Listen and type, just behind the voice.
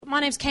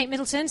name's Kate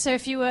Middleton, so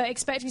if you were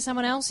expecting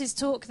someone else's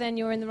talk, then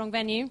you're in the wrong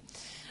venue.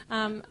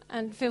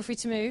 And feel free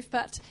to move.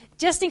 But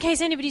just in case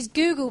anybody's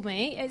Googled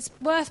me, it's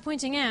worth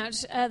pointing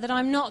out that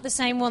I'm not the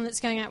same one that's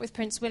going out with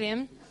Prince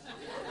William.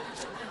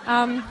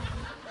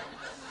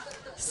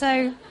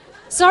 So,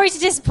 sorry to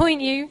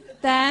disappoint you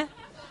there.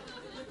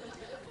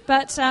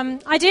 But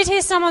I did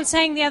hear someone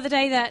saying the other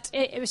day that,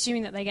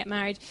 assuming that they get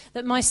married,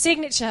 that my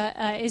signature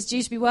is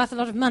due to be worth a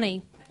lot of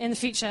money in the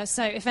future.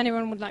 So if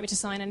anyone would like me to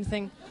sign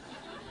anything,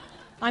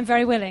 I'm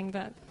very willing.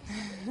 But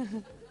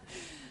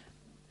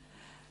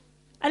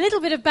a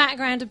little bit of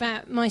background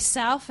about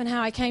myself and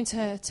how I came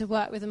to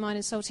work with the Mind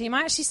and Soul team.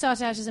 I actually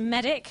started out as a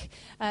medic,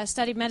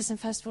 studied medicine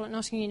first of all at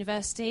Nottingham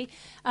University.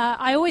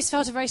 I always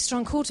felt a very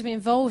strong call to be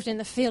involved in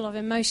the field of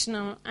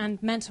emotional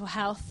and mental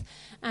health.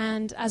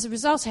 And as a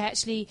result, I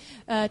actually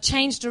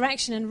changed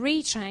direction and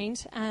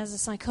retrained as a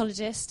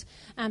psychologist,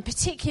 and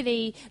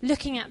particularly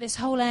looking at this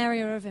whole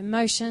area of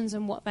emotions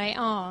and what they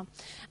are.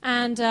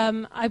 And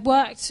I've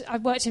worked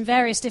in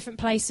various different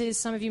places.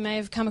 Some of you may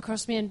have come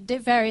across me in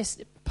various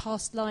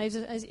past lives,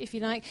 if you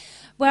like.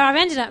 Where I've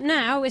ended up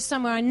now is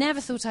somewhere I never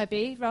thought I'd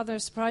be, rather a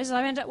surprise.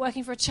 I've ended up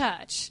working for a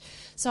church.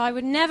 So I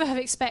would never have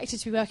expected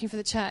to be working for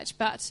the church,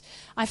 but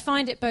I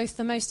find it both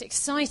the most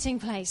exciting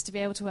place to be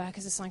able to work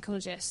as a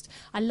psychologist.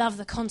 I love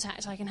the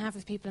contact I can have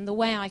with people and the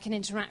way I can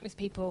interact with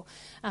people.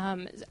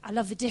 I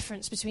love the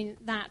difference between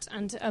that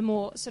and a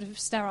more sort of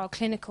sterile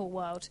clinical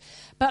world.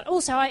 But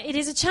also, it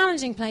is a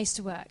challenging place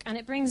to work, and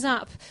it brings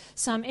up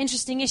some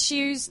interesting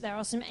issues. There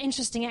are some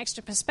interesting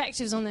extra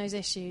perspectives on those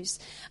issues.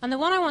 And the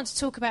one I want to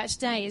talk about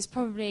today is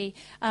probably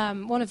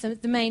one of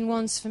the main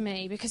ones for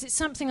me, because it's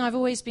something I've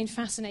always been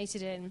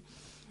fascinated in.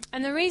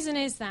 And the reason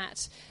is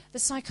that the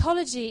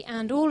psychology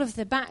and all of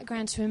the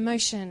background to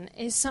emotion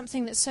is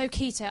something that's so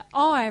key to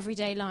our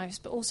everyday lives,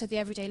 but also the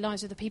everyday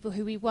lives of the people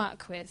who we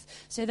work with.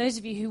 So those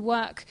of you who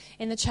work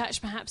in the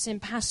church, perhaps in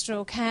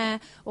pastoral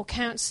care or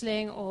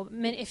counselling, or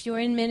if you're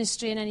in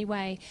ministry in any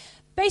way,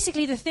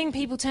 basically the thing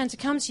people tend to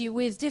come to you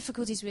with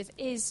difficulties with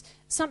is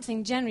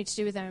something generally to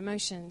do with their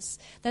emotions.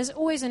 There's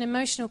always an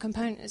emotional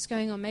component that's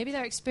going on. Maybe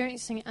they're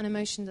experiencing an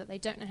emotion that they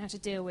don't know how to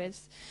deal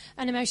with,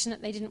 an emotion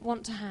that they didn't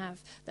want to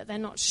have, that they're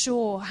not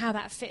sure how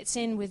that fits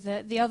in with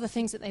the other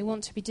things that they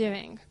want to be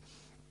doing.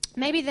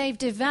 Maybe they've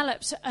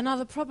developed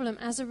another problem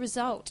as a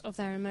result of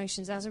their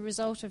emotions, as a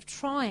result of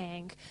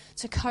trying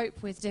to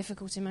cope with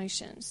difficult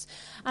emotions.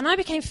 And I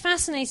became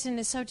fascinated in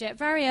this subject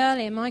very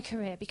early in my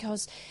career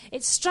because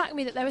it struck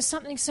me that there was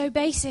something so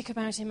basic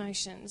about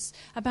emotions,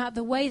 about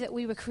the way that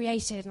we were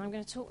created, and I'm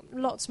going to talk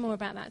lots more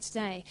about that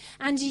today.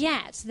 And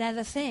yet, they're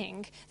the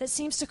thing that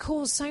seems to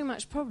cause so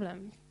much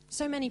problem,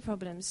 so many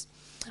problems.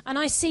 And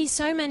I see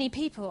so many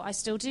people, I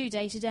still do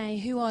day to day,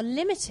 who are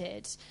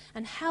limited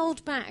and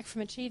held back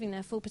from achieving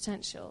their full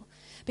potential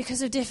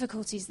because of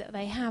difficulties that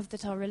they have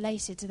that are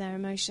related to their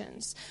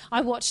emotions.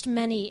 I watched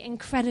many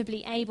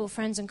incredibly able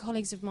friends and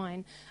colleagues of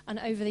mine, and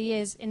over the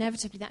years,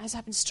 inevitably that has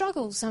happened,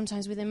 struggle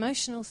sometimes with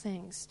emotional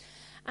things.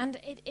 And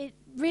it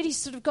really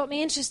sort of got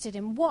me interested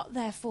in what,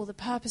 therefore, the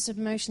purpose of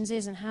emotions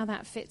is and how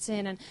that fits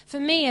in. And for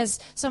me, as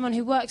someone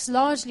who works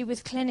largely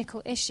with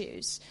clinical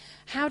issues,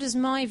 how does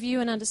my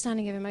view and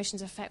understanding of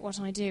emotions affect what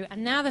I do?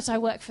 And now that I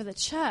work for the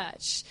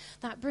church,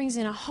 that brings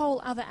in a whole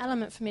other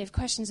element for me of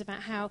questions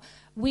about how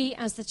we,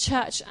 as the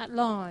church at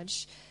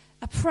large,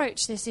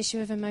 approach this issue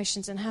of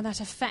emotions and how that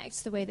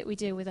affects the way that we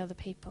deal with other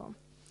people.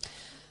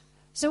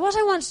 So what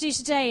I want to do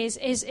today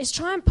is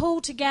try and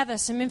pull together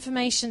some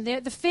information.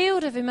 The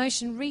field of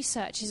emotion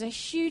research is a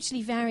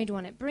hugely varied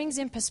one. It brings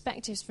in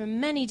perspectives from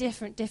many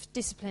different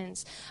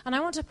disciplines. And I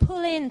want to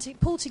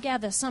pull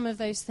together some of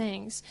those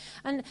things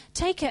and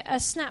take a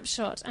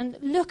snapshot and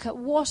look at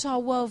what our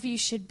worldview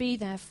should be,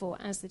 therefore,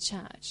 as the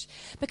church.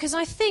 Because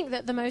I think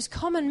that the most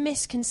common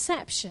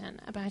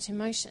misconception about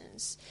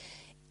emotions,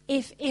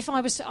 if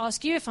I was to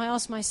ask you, if I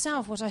asked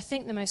myself what I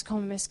think the most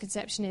common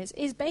misconception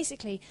is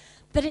basically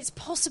that it's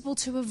possible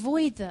to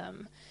avoid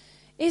them,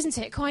 isn't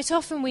it? Quite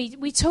often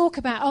we talk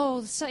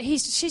about,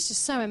 she's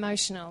just so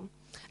emotional,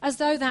 as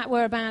though that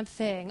were a bad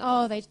thing.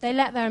 Oh, they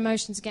let their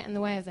emotions get in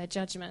the way of their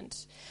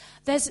judgment.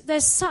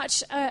 There's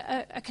such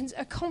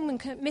a common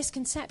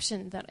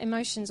misconception that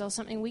emotions are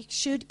something we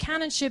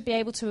can and should be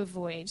able to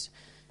avoid.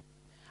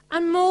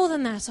 And more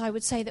than that, I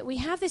would say that we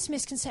have this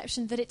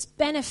misconception that it's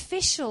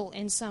beneficial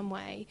in some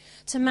way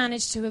to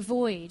manage to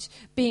avoid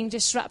being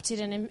disrupted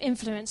and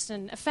influenced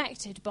and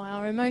affected by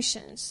our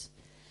emotions.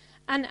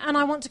 And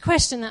I want to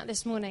question that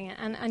this morning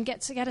and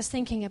get us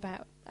thinking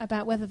about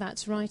whether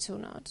that's right or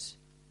not.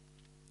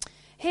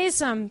 Here's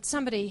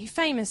somebody who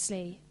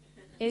famously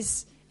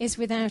is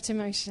without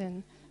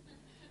emotion.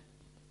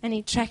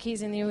 Any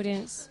Trekkies in the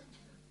audience?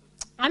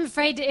 I'm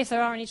afraid that if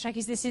there are any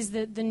Trekkies, this is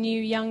the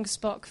new young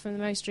Spock from the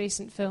most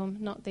recent film,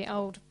 not the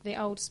old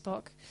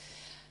Spock,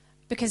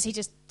 because he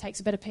just takes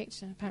a better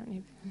picture,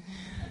 apparently.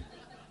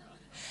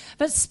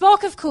 But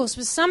Spock, of course,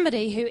 was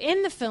somebody who,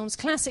 in the films,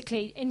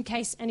 classically, in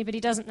case anybody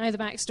doesn't know the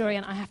backstory,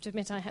 and I have to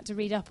admit I had to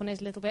read up on it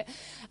a little bit,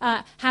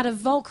 had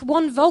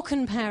one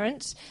Vulcan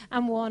parent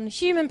and one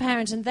human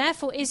parent, and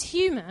therefore is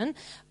human,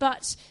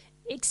 but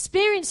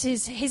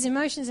experiences his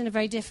emotions in a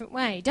very different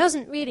way,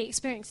 doesn't really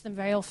experience them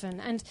very often,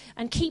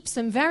 and keeps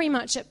them very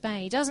much at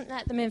bay, doesn't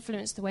let them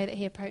influence the way that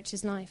he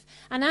approaches life.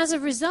 And as a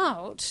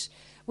result,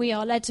 we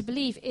are led to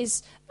believe,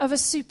 is of a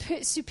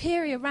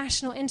superior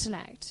rational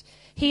intellect.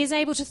 He is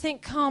able to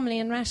think calmly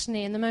and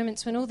rationally in the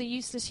moments when all the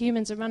useless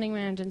humans are running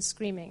around and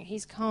screaming.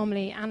 He's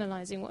calmly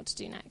analysing what to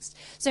do next.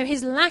 So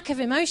his lack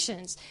of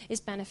emotions is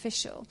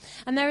beneficial.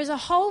 And there is a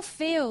whole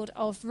field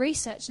of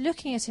research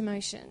looking at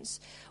emotions,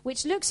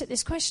 which looks at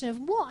this question of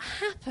what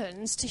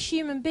happens to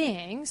human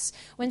beings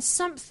when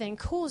something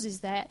causes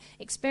their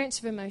experience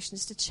of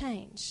emotions to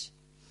change.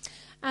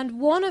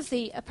 And one of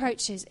the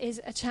approaches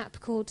is a chap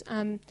called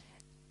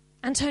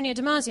Antonio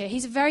Damasio.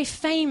 He's a very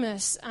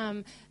famous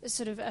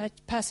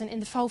person in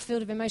the whole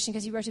field of emotion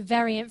because he wrote a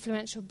very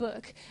influential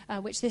book,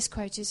 which this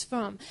quote is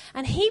from.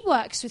 And he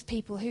works with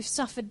people who've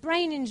suffered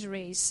brain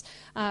injuries,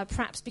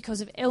 perhaps because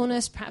of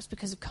illness, perhaps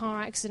because of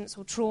car accidents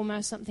or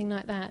trauma, something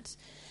like that.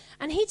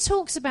 And he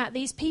talks about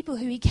these people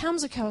who he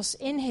comes across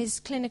in his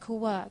clinical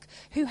work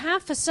who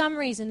have, for some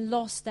reason,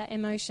 lost their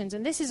emotions.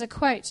 And this is a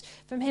quote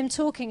from him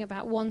talking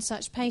about one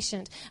such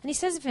patient. And he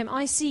says of him,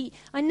 I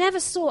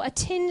never saw a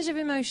tinge of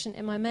emotion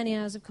in my many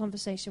hours of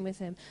conversation with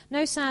him.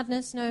 No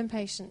sadness, no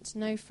impatience,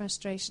 no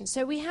frustration.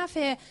 So we have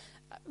here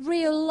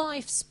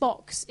real-life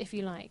Spocks, if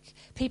you like,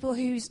 people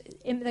whose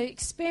the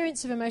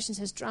experience of emotions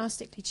has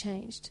drastically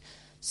changed.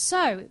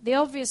 So, the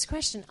obvious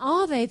question,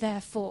 are they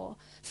therefore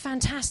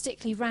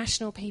fantastically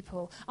rational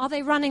people? Are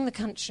they running the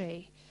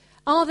country?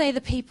 Are they the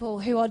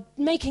people who are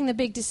making the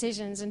big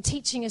decisions and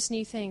teaching us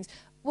new things?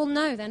 Well,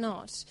 no, they're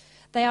not.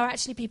 They are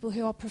actually people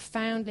who are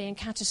profoundly and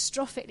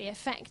catastrophically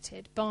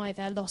affected by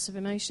their loss of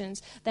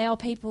emotions. They are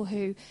people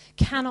who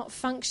cannot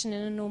function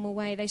in a normal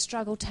way. They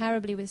struggle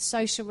terribly with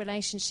social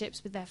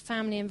relationships, with their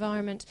family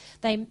environment.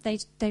 They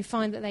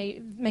find that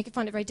they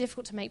find it very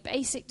difficult to make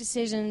basic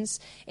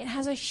decisions. It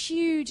has a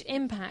huge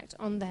impact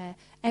on their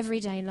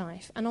everyday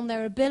life and on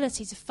their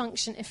ability to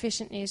function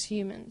efficiently as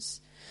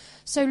humans.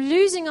 So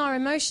losing our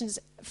emotions,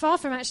 far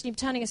from actually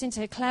turning us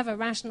into clever,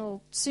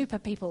 rational super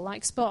people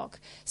like Spock,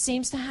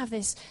 seems to have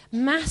this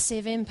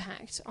massive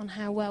impact on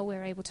how well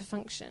we're able to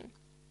function.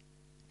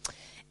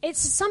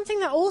 It's something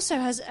that also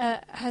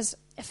has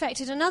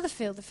affected another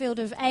field, the field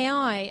of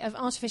AI, of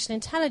artificial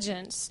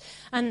intelligence.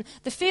 And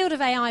the field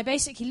of AI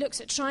basically looks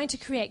at trying to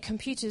create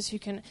computers who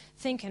can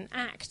think and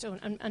act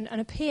and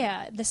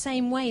appear the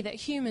same way that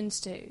humans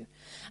do.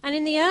 And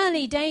in the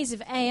early days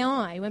of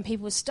AI, when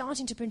people were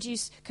starting to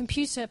produce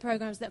computer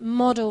programs that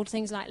modeled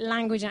things like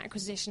language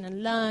acquisition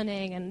and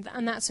learning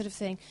and that sort of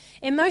thing,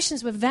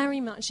 emotions were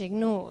very much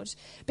ignored.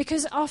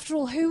 Because after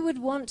all, who would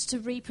want to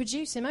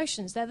reproduce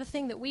emotions? They're the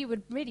thing that we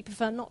would really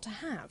prefer not to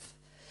have.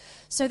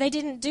 So they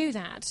didn't do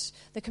that.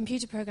 The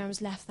computer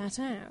programs left that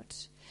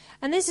out.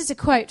 And this is a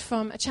quote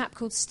from a chap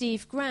called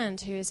Steve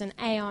Grand, who is an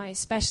AI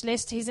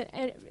specialist. He's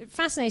a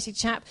fascinating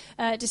chap,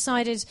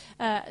 decided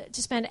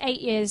to spend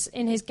 8 years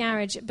in his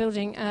garage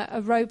building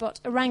a robot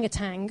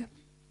orangutan,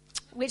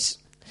 which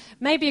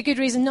may be a good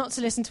reason not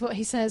to listen to what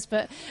he says,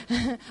 but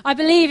I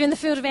believe in the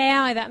field of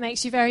AI that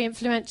makes you very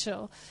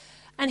influential.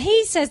 And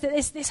he says that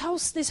this whole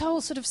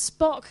sort of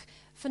Spock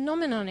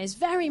phenomenon is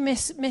very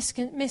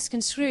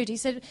misconstrued. He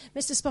said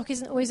Mr. Spock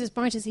isn't always as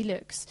bright as he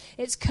looks.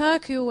 It's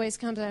Kirk who always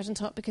comes out on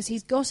top because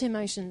he's got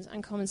emotions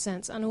and common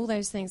sense and all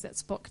those things that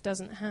Spock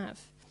doesn't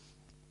have.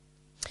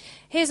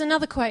 Here's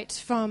another quote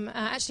from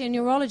actually a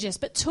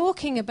neurologist, but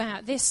talking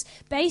about this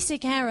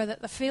basic error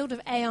that the field of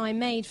AI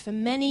made for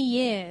many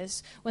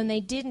years when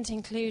they didn't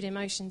include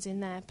emotions in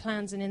their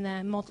plans and in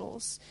their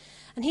models.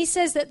 And he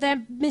says that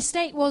their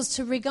mistake was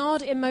to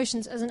regard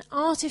emotions as an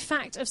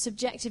artifact of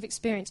subjective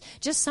experience,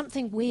 just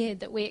something weird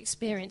that we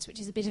experience, which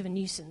is a bit of a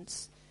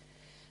nuisance.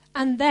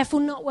 And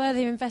therefore not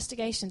worthy of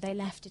investigation, they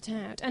left it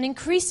out. And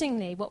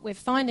increasingly what we're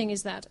finding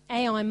is that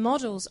AI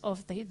models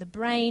of the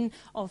brain,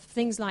 of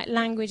things like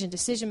language and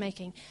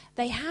decision-making,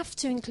 they have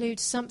to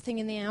include something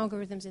in the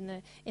algorithms,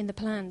 in the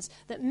plans,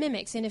 that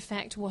mimics, in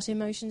effect, what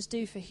emotions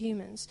do for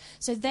humans.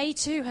 So they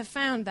too have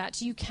found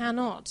that you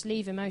cannot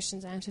leave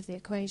emotions out of the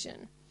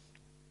equation.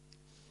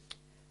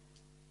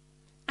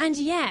 And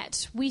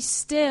yet, we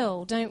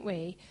still, don't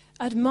we,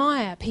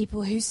 admire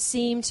people who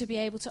seem to be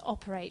able to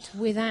operate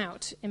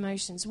without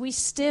emotions. We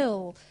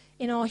still,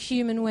 in our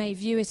human way,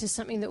 view it as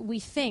something that we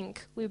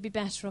think we would be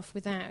better off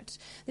without.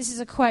 This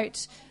is a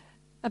quote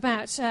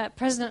about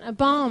President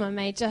Obama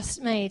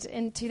made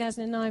in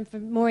 2009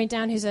 from Maureen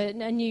Down, who's a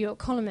New York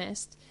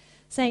columnist,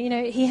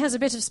 saying, he has a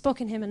bit of Spock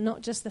in him and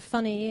not just the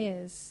funny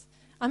ears.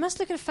 I must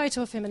look at a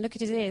photo of him and look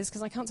at his ears,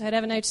 because I can't say I'd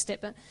ever noticed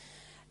it, but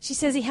she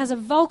says he has a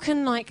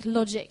Vulcan-like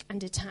logic and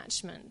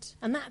detachment.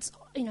 And that's,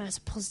 that's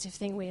a positive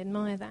thing. We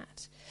admire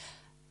that.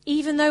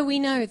 Even though we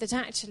know that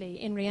actually,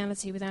 in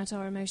reality, without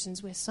our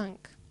emotions, we're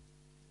sunk.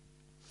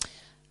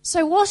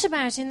 So what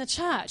about in the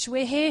church?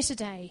 We're here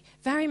today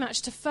very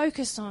much to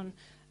focus on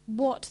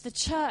what the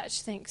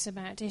church thinks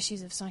about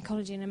issues of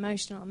psychology and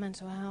emotional and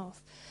mental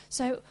health.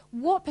 So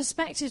what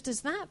perspective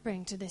does that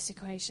bring to this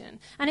equation?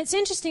 And it's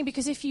interesting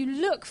because if you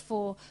look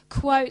for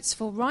quotes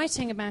for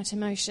writing about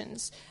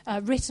emotions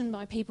written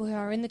by people who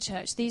are in the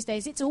church these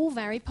days, it's all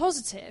very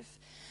positive.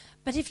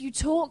 But if you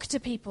talk to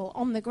people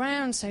on the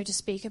ground, so to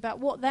speak, about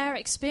what their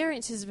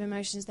experiences of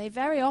emotions, they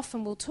very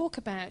often will talk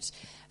about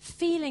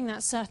feeling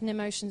that certain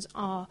emotions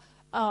are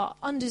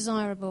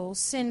undesirable,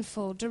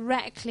 sinful,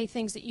 directly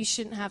things that you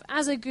shouldn't have.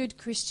 As a good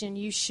Christian,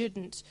 you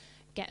shouldn't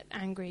get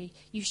angry.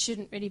 You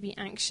shouldn't really be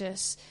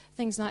anxious.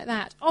 Things like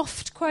that.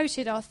 Oft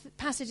quoted are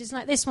passages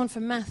like this one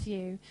from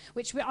Matthew,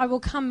 which I will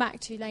come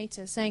back to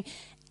later, saying,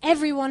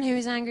 everyone who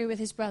is angry with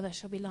his brother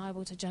shall be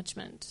liable to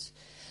judgment.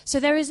 So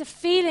there is a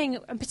feeling,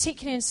 and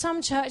particularly in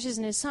some churches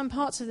and in some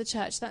parts of the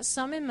church, that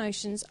some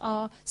emotions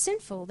are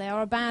sinful. They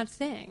are a bad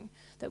thing,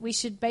 that we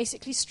should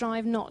basically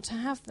strive not to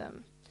have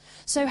them.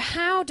 So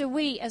how do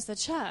we, as the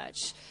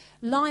church,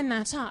 line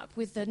that up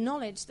with the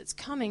knowledge that's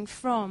coming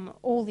from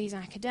all these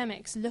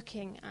academics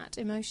looking at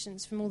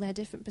emotions from all their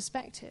different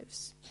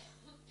perspectives?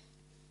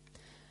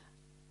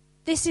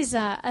 This is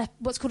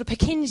what's called a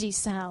Purkinje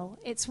cell.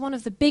 It's one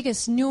of the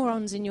biggest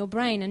neurons in your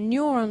brain, and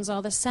neurons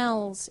are the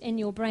cells in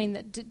your brain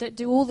that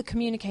do all the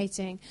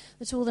communicating,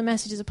 that all the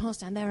messages are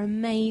passed down. They're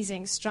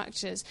amazing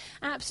structures,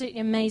 absolutely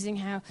amazing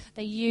how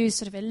they use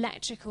sort of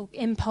electrical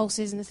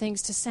impulses and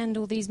things to send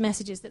all these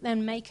messages that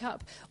then make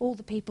up all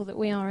the people that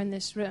we are in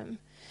this room.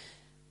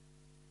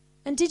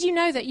 And did you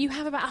know that you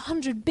have about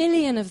 100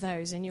 billion of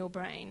those in your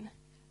brain,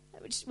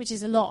 which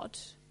is a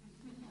lot?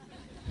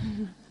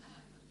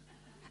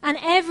 And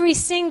every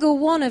single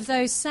one of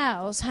those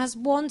cells has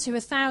 1 to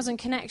 1,000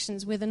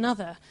 connections with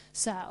another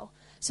cell.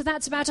 So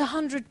that's about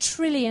 100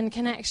 trillion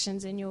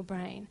connections in your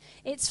brain.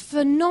 It's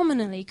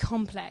phenomenally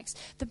complex.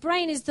 The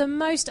brain is the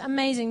most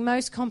amazing,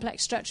 most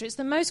complex structure. It's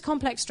the most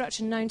complex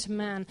structure known to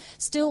man,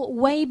 still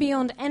way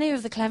beyond any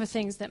of the clever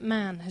things that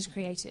man has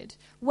created.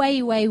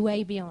 Way, way,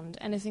 way beyond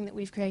anything that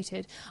we've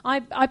created.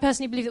 I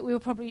personally believe that we will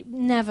probably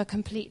never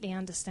completely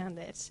understand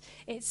it.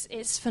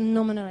 It's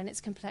phenomenal in its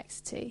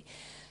complexity.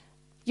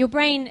 Your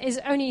brain is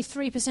only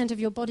 3% of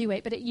your body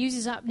weight, but it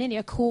uses up nearly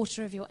a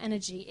quarter of your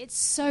energy. It's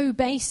so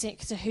basic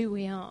to who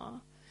we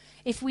are.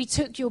 If we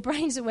took your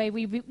brains away,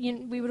 we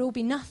would all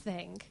be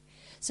nothing.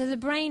 So the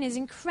brain is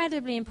an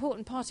incredibly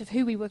important part of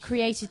who we were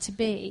created to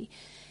be.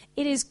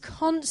 It is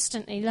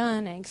constantly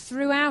learning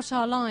throughout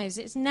our lives.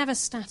 It's never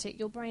static.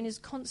 Your brain is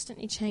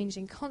constantly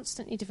changing,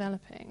 constantly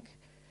developing.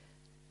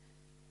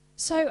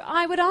 So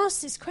I would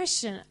ask this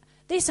question.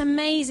 This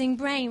amazing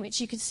brain, which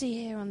you can see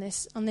here on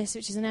this,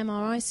 which is an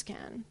MRI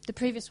scan. The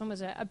previous one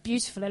was a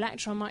beautiful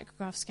electron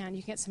micrograph scan.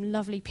 You can get some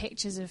lovely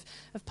pictures of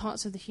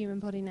parts of the human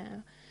body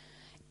now.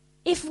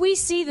 If we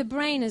see the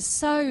brain as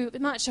so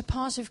much a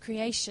part of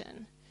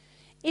creation,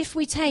 if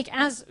we take,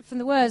 as from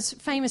the words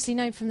famously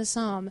known from the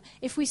Psalm,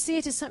 if we see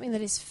it as something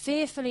that is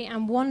fearfully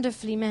and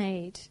wonderfully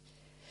made,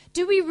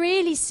 do we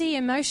really see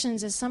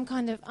emotions as some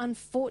kind of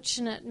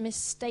unfortunate,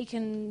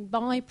 mistaken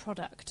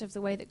byproduct of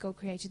the way that God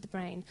created the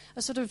brain?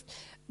 A sort of,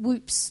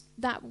 whoops,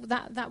 that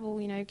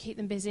will, keep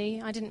them busy.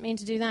 I didn't mean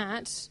to do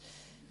that.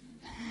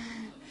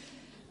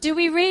 Do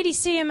we really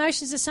see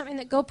emotions as something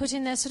that God put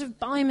in there sort of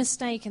by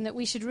mistake and that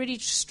we should really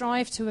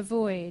strive to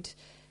avoid?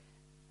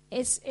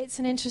 It's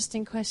an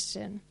interesting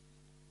question.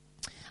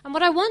 And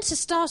what I want to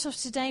start off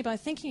today by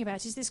thinking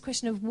about is this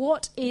question of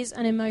what is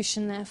an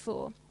emotion,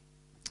 therefore?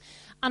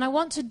 And I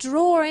want to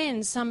draw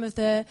in some of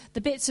the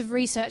bits of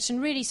research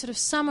and really sort of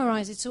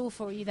summarize it all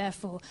for you,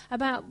 therefore,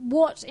 about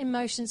what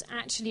emotions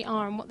actually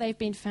are and what they've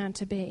been found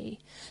to be.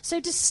 So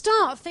to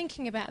start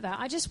thinking about that,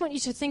 I just want you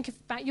to think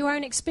about your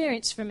own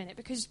experience for a minute,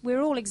 because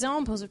we're all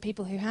examples of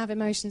people who have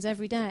emotions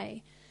every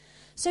day.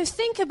 So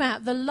think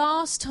about the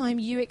last time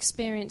you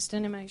experienced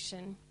an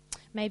emotion.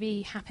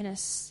 Maybe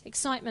happiness,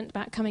 excitement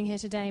about coming here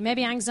today.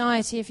 Maybe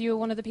anxiety if you were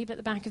one of the people at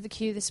the back of the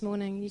queue this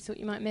morning and you thought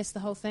you might miss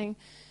the whole thing.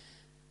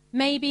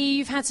 Maybe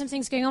you've had some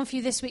things going on for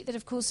you this week that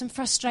have caused some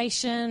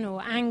frustration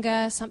or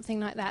anger, something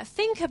like that.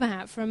 Think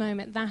about for a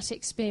moment that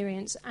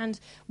experience and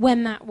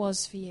when that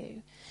was for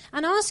you.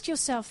 And ask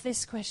yourself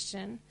this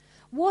question.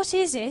 What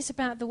is it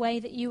about the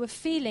way that you were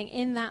feeling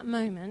in that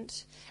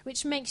moment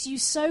which makes you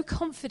so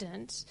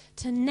confident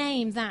to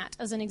name that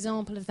as an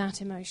example of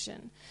that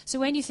emotion? So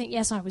when you think,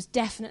 yes, I was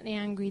definitely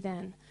angry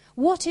then,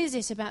 what is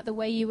it about the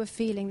way you were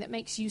feeling that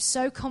makes you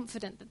so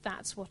confident that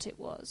that's what it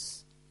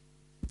was?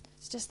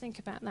 Just think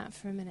about that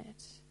for a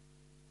minute.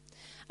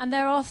 And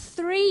there are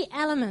 3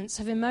 elements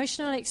of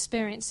emotional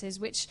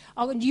experiences which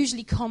are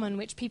usually common,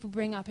 which people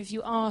bring up if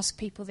you ask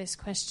people this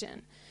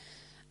question.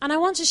 And I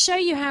want to show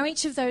you how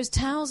each of those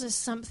tells us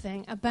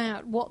something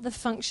about what the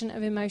function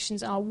of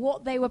emotions are,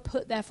 what they were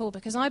put there for,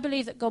 because I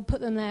believe that God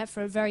put them there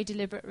for a very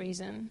deliberate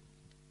reason.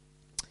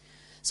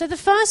 So the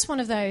first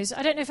one of those,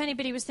 I don't know if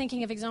anybody was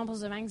thinking of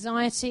examples of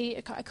anxiety,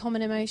 a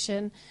common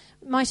emotion,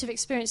 might have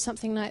experienced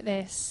something like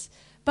this.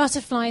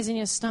 Butterflies in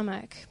your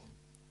stomach.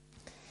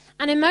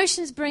 And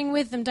emotions bring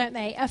with them, don't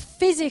they, a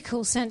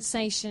physical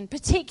sensation,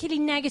 particularly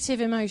negative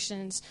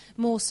emotions,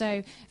 more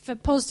so. For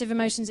positive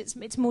emotions,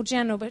 it's more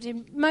general, but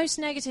in most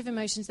negative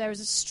emotions, there is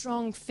a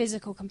strong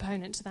physical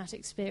component to that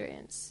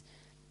experience.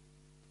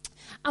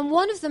 And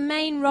one of the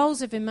main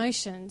roles of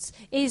emotions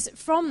is,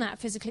 from that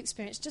physical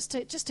experience, just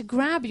to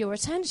grab your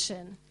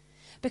attention.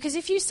 Because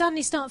if you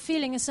suddenly start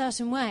feeling a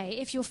certain way,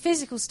 if your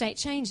physical state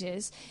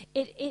changes,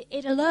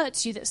 it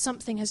alerts you that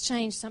something has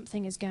changed,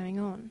 something is going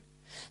on.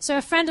 So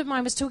a friend of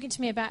mine was talking to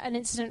me about an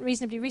incident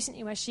reasonably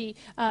recently where she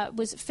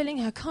was filling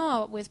her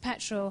car with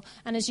petrol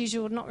and, as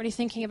usual, not really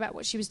thinking about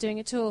what she was doing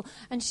at all.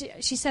 And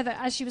she said that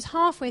as she was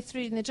halfway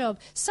through doing the job,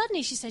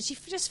 suddenly she said she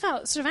just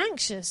felt sort of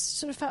anxious,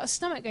 sort of felt her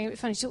stomach going a bit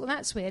funny. She thought, well,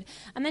 that's weird.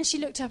 And then she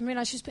looked up and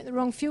realised she was putting the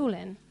wrong fuel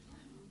in.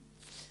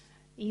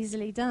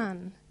 Easily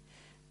done.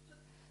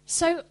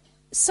 So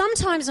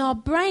sometimes our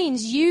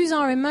brains use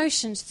our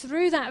emotions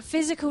through that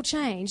physical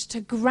change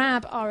to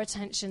grab our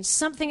attention.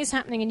 Something is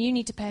happening and you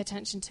need to pay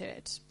attention to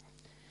it.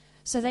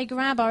 So they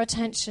grab our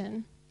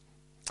attention.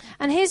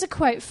 And here's a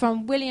quote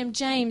from William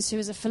James, who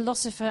was a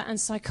philosopher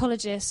and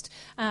psychologist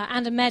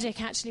and a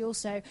medic actually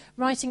also,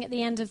 writing at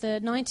the end of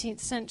the 19th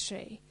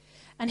century.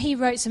 And he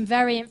wrote some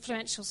very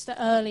influential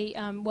early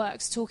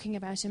works talking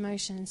about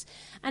emotions.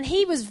 And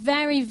he was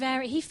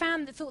he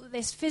thought that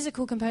this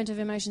physical component of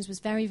emotions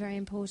was very, very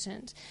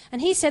important. And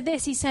he said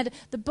this, he said,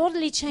 the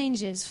bodily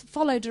changes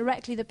follow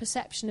directly the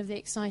perception of the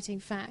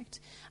exciting fact.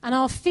 And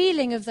our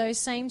feeling of those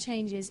same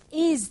changes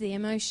is the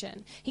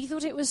emotion. He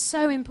thought it was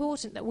so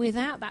important that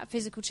without that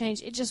physical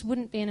change, it just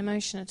wouldn't be an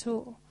emotion at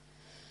all.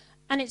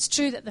 And it's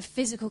true that the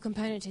physical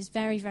component is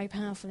very, very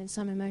powerful in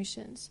some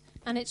emotions.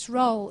 And its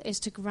role is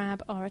to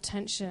grab our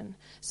attention.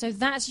 So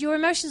your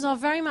emotions are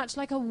very much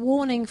like a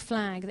warning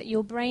flag that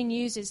your brain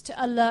uses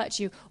to alert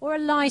you, or a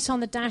light on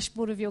the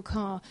dashboard of your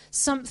car.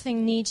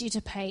 Something needs you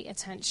to pay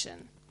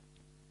attention.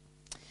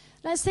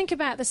 Let's think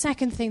about the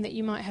second thing that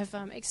you might have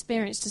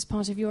experienced as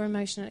part of your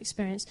emotional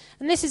experience.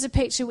 And this is a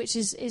picture which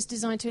is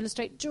designed to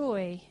illustrate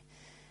joy.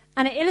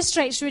 And it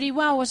illustrates really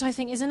well what I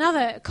think is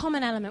another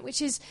common element,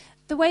 which is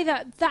the way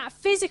that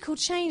physical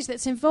change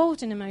that's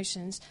involved in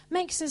emotions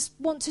makes us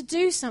want to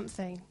do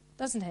something,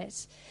 doesn't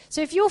it?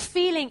 So if you're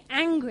feeling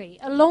angry,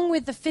 along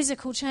with the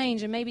physical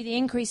change and maybe the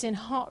increase in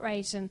heart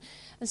rate and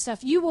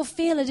stuff, you will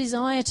feel a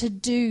desire to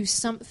do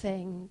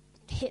something,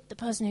 hit the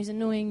person who's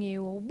annoying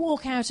you, or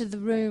walk out of the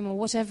room, or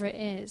whatever it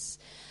is.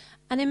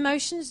 And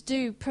emotions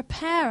do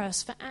prepare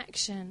us for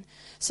action.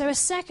 So a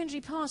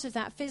secondary part of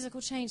that physical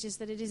change is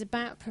that it is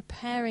about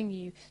preparing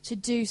you to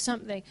do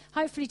something,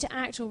 hopefully to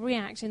act or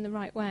react in the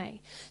right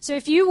way. So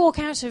if you walk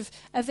out of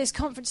this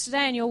conference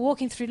today and you're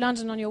walking through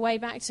London on your way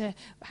back to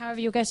however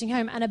you're getting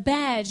home, and a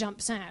bear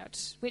jumps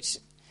out, which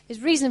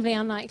is reasonably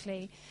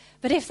unlikely,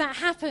 but if that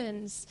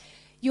happens,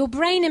 your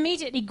brain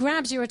immediately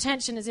grabs your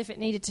attention as if it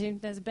needed to.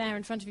 There's a bear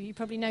in front of you. You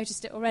probably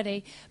noticed it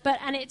already.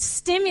 And it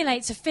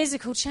stimulates a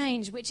physical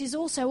change, which is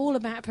also all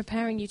about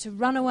preparing you to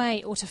run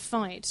away or to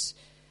fight.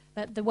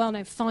 The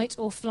well-known fight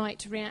or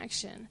flight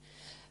reaction.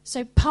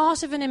 So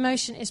part of an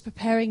emotion is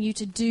preparing you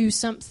to do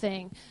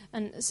something.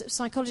 And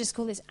psychologists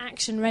call this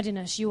action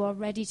readiness. You are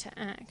ready to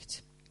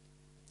act.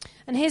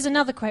 And here's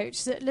another quote, which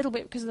is a little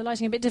bit, because of the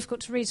lighting, a bit difficult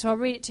to read, so I'll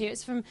read it to you.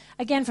 It's from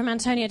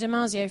Antonio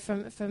Damasio,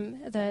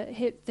 from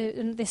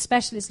this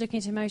specialist looking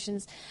at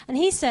emotions. And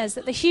he says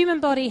that the human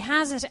body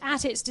has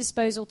at its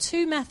disposal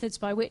two methods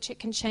by which it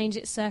can change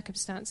its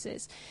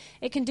circumstances.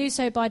 It can do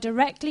so by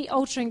directly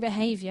altering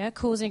behavior,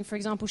 causing, for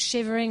example,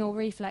 shivering or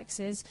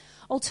reflexes.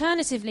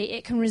 Alternatively,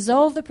 it can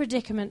resolve the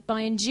predicament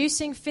by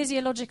inducing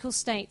physiological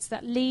states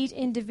that lead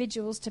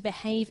individuals to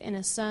behave in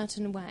a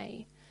certain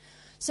way.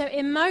 So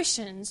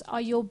emotions are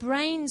your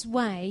brain's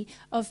way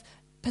of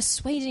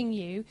persuading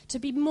you to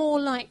be more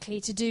likely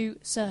to do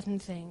certain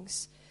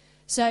things.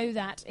 So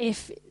that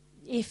if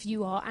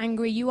you are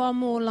angry, you are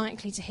more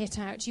likely to hit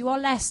out. You are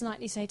less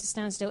likely, say, to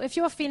stand still. If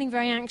you are feeling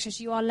very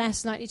anxious, you are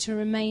less likely to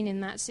remain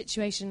in that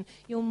situation.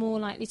 You're more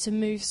likely to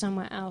move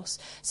somewhere else.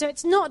 So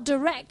it's not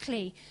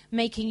directly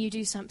making you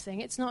do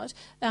something. It's not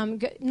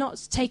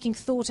taking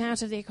thought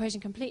out of the equation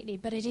completely,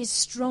 but it is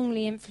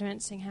strongly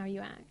influencing how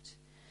you act.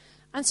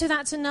 And so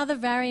that's another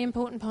very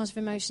important part of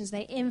emotions.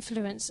 They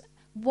influence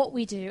what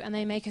we do, and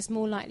they make us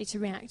more likely to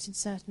react in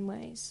certain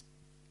ways.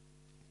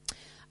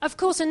 Of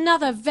course,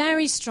 another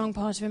very strong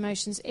part of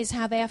emotions is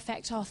how they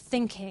affect our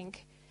thinking.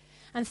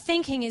 And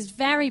thinking is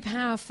very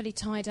powerfully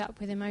tied up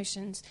with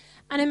emotions.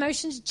 And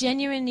emotions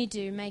genuinely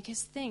do make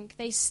us think.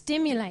 They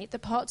stimulate the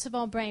parts of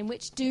our brain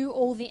which do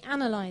all the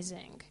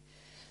analysing.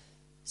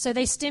 So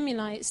they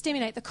stimulate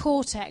the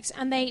cortex,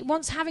 and they,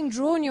 once having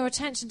drawn your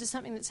attention to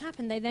something that's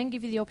happened, they then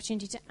give you the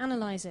opportunity to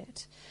analyse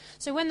it.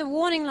 So when the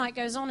warning light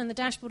goes on in the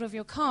dashboard of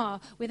your car,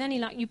 with any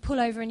luck, you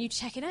pull over and you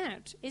check it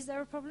out. Is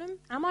there a problem?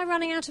 Am I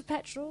running out of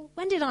petrol?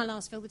 When did I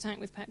last fill the tank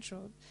with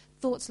petrol?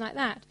 Thoughts like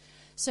that.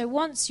 So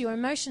once your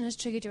emotion has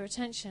triggered your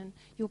attention,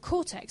 your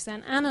cortex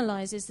then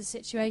analyses the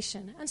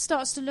situation and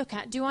starts to look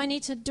at, do I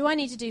need to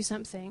do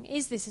something?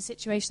 Is this a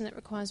situation that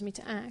requires me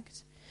to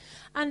act?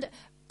 And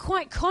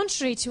quite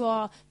contrary to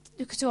our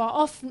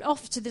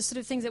off to the sort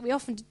of things that we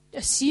often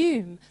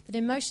assume, that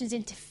emotions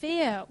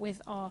interfere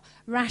with our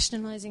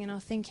rationalizing and our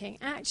thinking,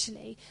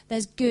 actually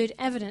there's good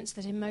evidence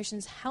that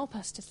emotions help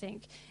us to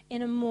think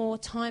in a more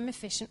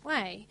time-efficient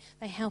way.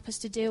 They help us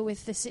to deal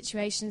with the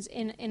situations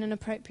in an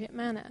appropriate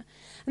manner.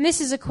 And this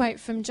is a quote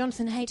from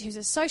Jonathan Haidt, who's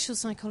a social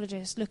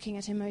psychologist looking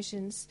at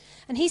emotions.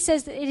 And he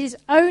says that it is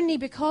only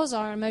because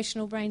our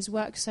emotional brains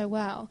work so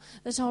well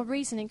that our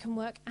reasoning can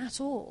work at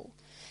all.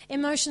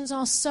 Emotions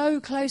are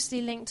so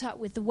closely linked up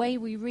with the way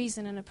we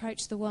reason and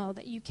approach the world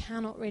that you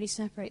cannot really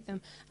separate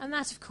them. And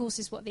that, of course,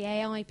 is what the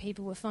AI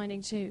people were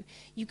finding too.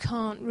 You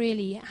can't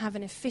really have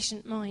an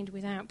efficient mind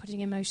without putting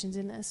emotions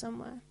in there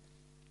somewhere.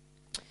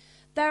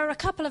 There are a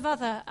couple of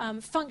other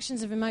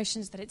functions of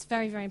emotions that it's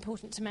very, very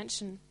important to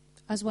mention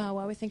as well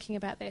while we're thinking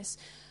about this.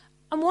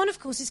 And one, of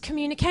course, is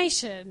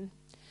communication.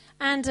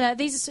 And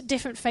these are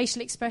different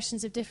facial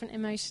expressions of different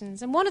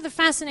emotions. And one of the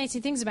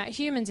fascinating things about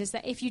humans is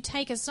that if you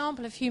take a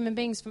sample of human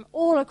beings from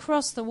all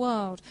across the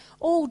world,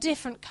 all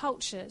different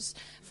cultures,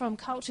 from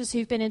cultures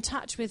who've been in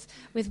touch with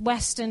the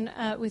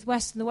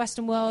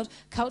Western world,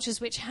 cultures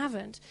which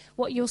haven't,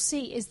 what you'll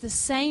see is the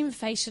same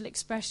facial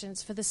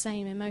expressions for the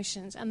same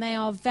emotions. And they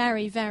are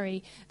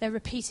they're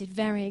repeated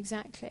very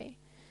exactly.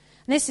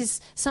 This is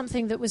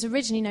something that was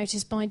originally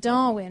noticed by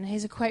Darwin.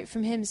 Here's a quote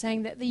from him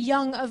saying that the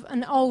young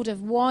and old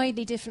of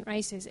widely different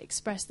races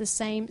express the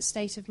same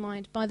state of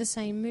mind by the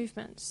same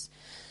movements.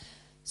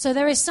 So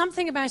there is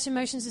something about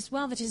emotions as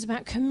well that is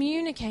about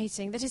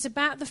communicating, that is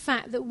about the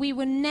fact that we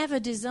were never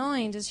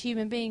designed as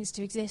human beings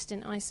to exist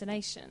in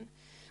isolation.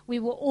 We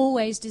were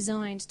always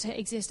designed to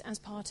exist as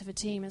part of a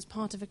team, as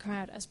part of a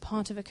crowd, as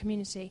part of a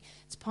community.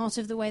 It's part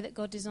of the way that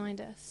God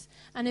designed us.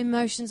 And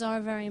emotions are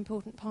a very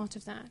important part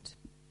of that.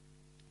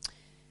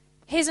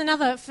 Here's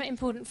another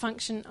important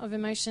function of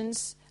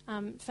emotions.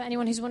 For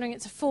anyone who's wondering,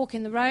 it's a fork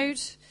in the road.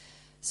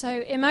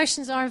 So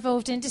emotions are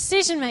involved in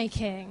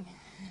decision-making.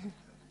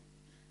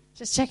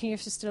 Just checking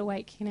if you're still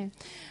awake,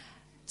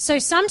 So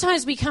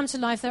sometimes we come to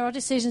life, there are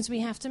decisions we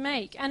have to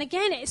make. And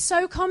again, it's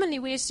so commonly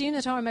we assume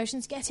that our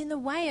emotions get in the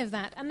way of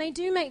that. And they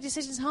do make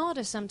decisions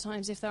harder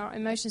sometimes if there are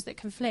emotions that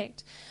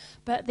conflict.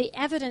 But the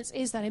evidence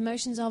is that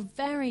emotions are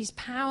very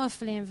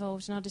powerfully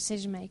involved in our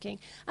decision-making.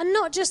 And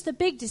not just the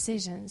big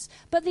decisions,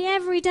 but the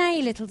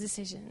everyday little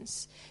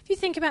decisions. If you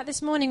think about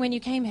this morning when you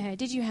came here,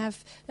 did you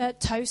have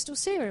toast or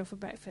cereal for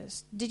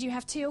breakfast? Did you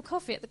have tea or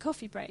coffee at the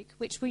coffee break?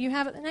 Which will you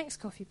have at the next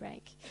coffee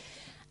break?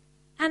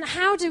 And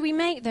how do we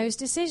make those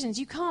decisions?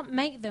 You can't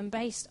make them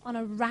based on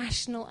a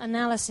rational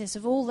analysis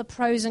of all the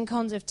pros and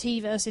cons of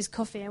tea versus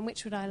coffee and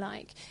which would I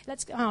like.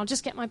 I'll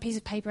just get my piece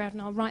of paper out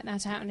and I'll write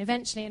that out, and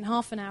eventually in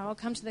half an hour I'll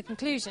come to the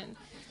conclusion.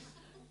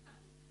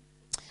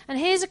 And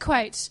here's a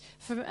quote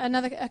from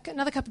another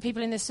couple of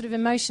people in this sort of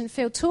emotion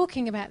field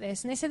talking about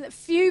this. And they said that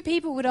few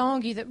people would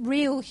argue that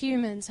real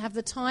humans have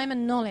the time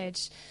and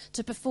knowledge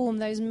to perform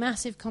those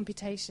massive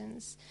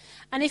computations.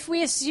 And if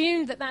we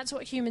assumed that that's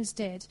what humans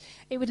did,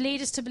 it would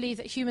lead us to believe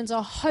that humans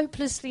are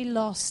hopelessly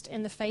lost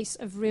in the face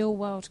of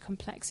real-world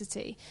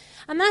complexity.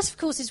 And that, of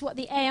course, is what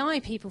the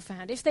AI people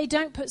found. If they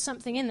don't put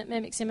something in that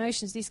mimics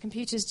emotions, these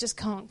computers just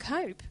can't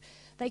cope.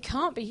 They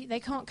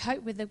can't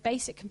cope with the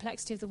basic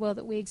complexity of the world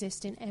that we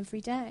exist in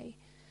every day.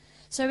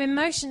 So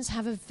emotions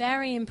have a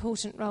very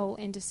important role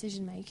in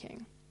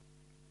decision-making.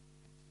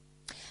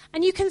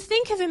 And you can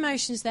think of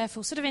emotions,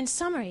 therefore, sort of in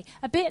summary,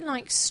 a bit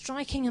like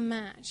striking a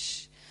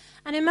match.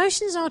 And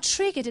emotions are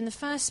triggered in the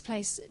first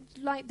place,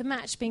 like the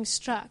match being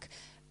struck,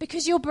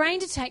 because your brain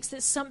detects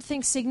that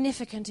something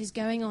significant is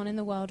going on in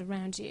the world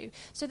around you.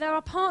 So there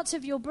are parts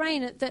of your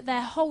brain that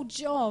their whole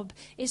job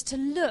is to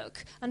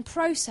look and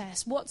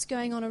process what's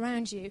going on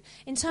around you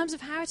in terms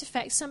of how it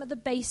affects some of the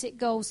basic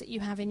goals that you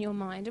have in your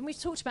mind. And we've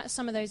talked about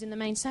some of those in the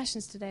main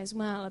sessions today as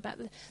well, about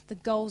the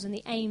goals and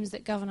the aims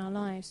that govern our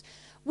lives.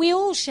 We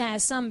all share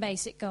some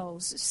basic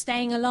goals.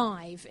 Staying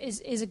alive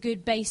is a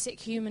good basic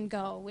human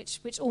goal,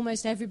 which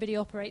almost everybody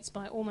operates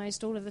by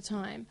almost all of the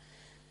time.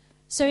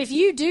 So if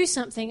you do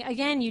something,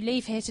 again, you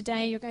leave here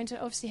today, you're going to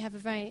obviously have a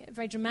very,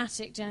 very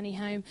dramatic journey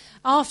home.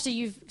 After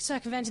you've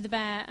circumvented the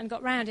bear and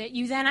got round it,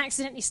 you then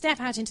accidentally step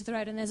out into the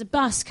road and there's a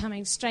bus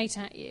coming straight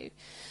at you.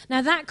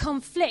 Now that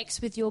conflicts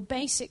with your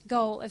basic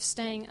goal of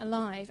staying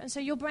alive, and so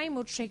your brain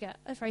will trigger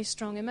a very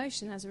strong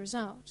emotion as a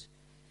result.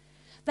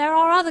 There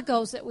are other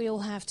goals that we all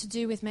have to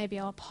do with maybe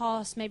our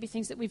past, maybe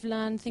things that we've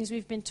learned, things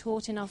we've been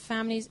taught in our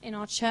families, in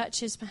our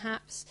churches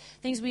perhaps,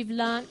 things we've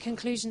learned,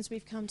 conclusions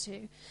we've come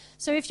to.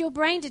 So if your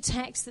brain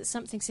detects that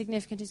something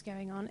significant is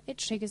going on, it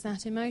triggers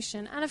that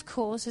emotion. And of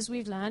course, as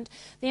we've learned,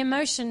 the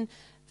emotion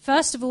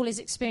first of all is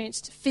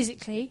experienced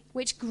physically,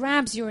 which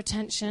grabs your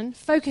attention,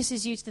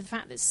 focuses you to the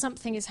fact that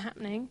something is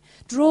happening,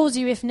 draws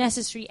you, if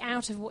necessary,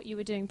 out of what you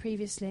were doing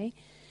previously.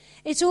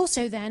 It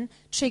also then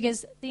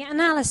triggers the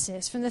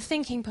analysis from the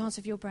thinking part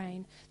of your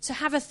brain to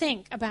have a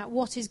think about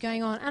what is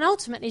going on and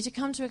ultimately to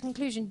come to a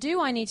conclusion.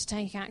 Do I need to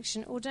take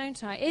action or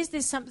don't I? Is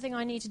this something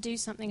I need to do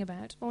something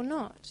about or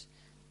not?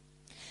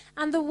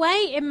 And the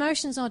way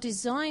emotions are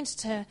designed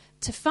to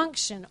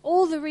function,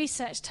 all the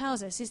research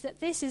tells us, is that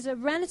this is a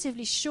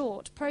relatively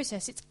short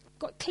process. It's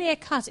got clear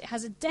cut. It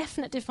has a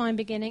definite defined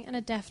beginning and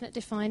a definite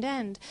defined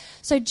end.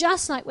 So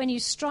just like when you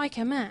strike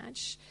a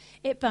match,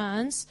 it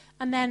burns,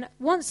 and then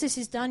once this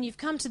is done, you've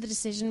come to the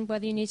decision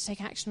whether you need to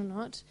take action or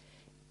not.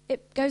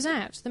 It goes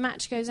out. The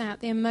match goes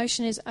out. The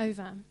emotion is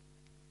over.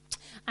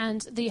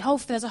 And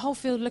there's a whole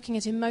field looking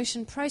at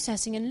emotion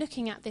processing and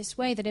looking at this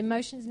way that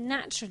emotions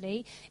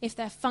naturally, if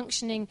they're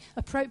functioning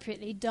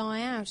appropriately,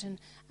 die out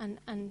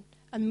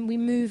and we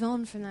move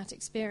on from that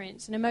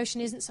experience. And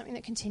emotion isn't something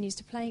that continues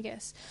to plague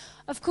us.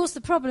 Of course,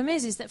 the problem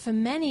is that for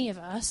many of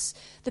us,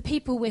 the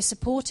people we're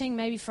supporting,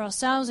 maybe for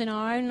ourselves in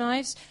our own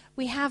lives,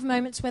 we have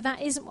moments where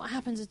that isn't what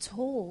happens at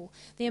all.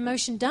 The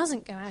emotion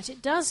doesn't go out.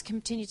 It does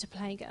continue to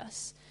plague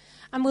us.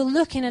 And we'll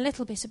look in a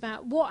little bit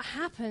about what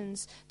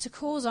happens to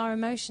cause our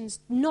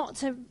emotions not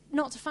to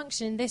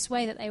function in this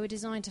way that they were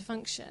designed to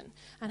function,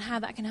 and how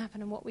that can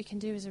happen and what we can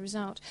do as a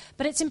result.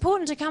 But it's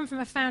important to come from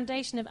a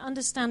foundation of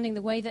understanding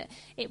the way that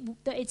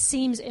it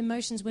seems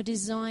emotions were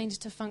designed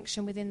to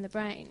function within the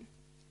brain.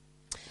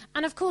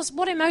 And of course,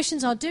 what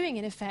emotions are doing,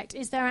 in effect,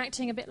 is they're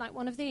acting a bit like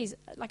one of these,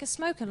 like a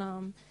smoke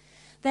alarm.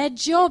 Their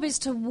job is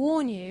to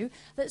warn you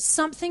that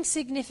something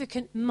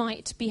significant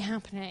might be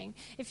happening.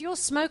 If your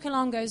smoke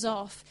alarm goes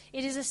off,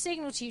 it is a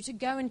signal to you to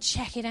go and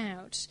check it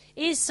out.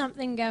 Is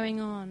something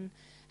going on?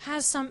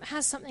 Has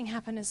something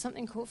happened? Has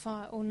something caught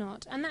fire or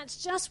not? And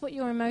that's just what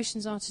your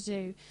emotions are to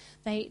do.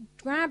 They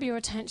grab your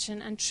attention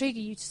and trigger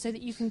you so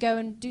that you can go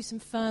and do some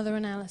further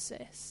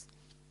analysis.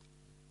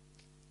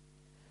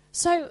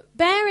 So,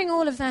 bearing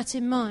all of that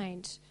in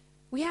mind,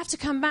 we have to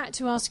come back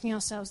to asking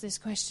ourselves this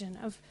question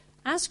of,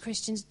 as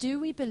Christians, do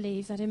we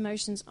believe that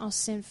emotions are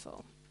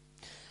sinful?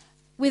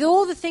 With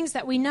all the things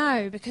that we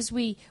know, because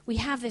we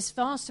have this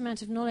vast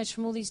amount of knowledge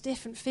from all these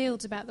different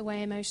fields about the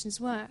way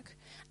emotions work,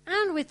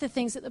 and with the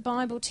things that the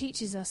Bible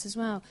teaches us as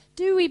well,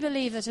 do we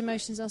believe that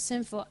emotions are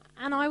sinful?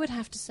 And I would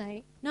have to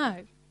say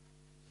no.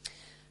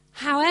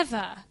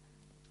 However,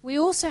 we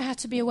also have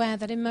to be aware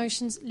that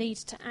emotions lead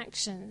to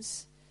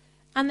actions,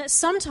 and that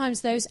sometimes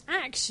those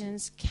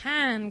actions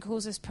can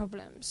cause us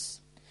problems.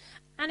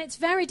 And it's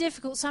very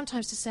difficult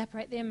sometimes to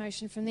separate the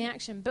emotion from the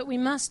action, but we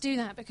must do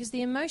that because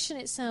the emotion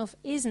itself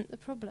isn't the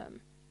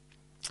problem.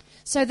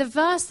 So the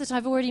verse that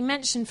I've already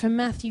mentioned from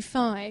Matthew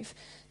 5,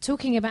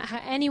 talking about how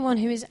anyone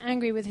who is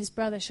angry with his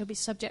brother shall be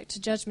subject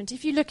to judgment.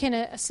 If you look in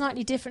a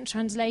slightly different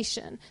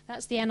translation,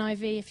 that's the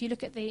NIV, if you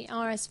look at the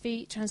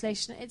RSV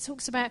translation, it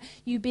talks about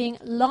you being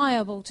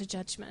liable to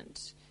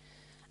judgment.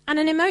 And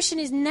an emotion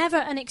is never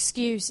an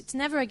excuse, it's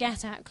never a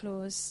get-out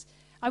clause.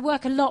 I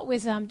work a lot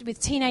with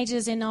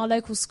teenagers in our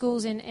local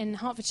schools in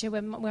Hertfordshire,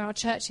 where our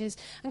church is,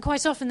 and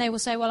quite often they will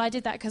say, well, I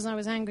did that because I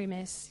was angry,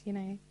 miss. You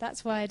know,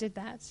 that's why I did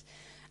that.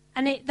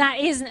 And that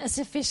isn't a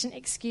sufficient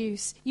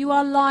excuse. You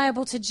are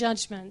liable to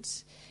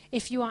judgment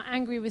if you are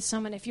angry with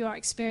someone, if you are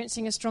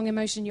experiencing a strong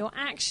emotion. Your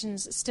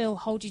actions still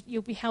hold you,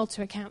 you'll be held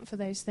to account for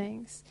those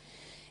things.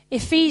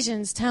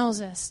 Ephesians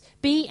tells us,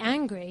 be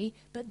angry,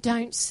 but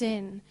don't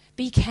sin.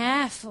 Be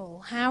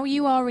careful how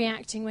you are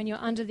reacting when you're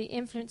under the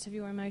influence of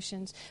your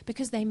emotions,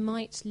 because they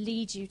might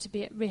lead you to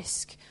be at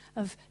risk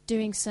of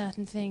doing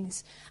certain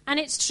things.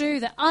 And it's true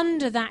that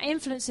under that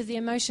influence of the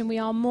emotion, we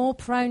are more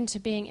prone to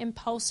being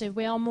impulsive.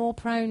 We are more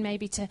prone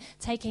maybe to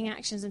taking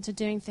actions and to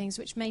doing things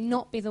which may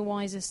not be the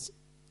wisest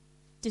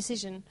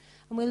decision.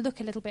 And we'll look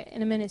a little bit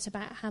in a minute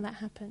about how that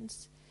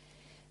happens.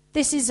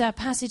 This is a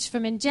passage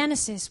from in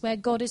Genesis where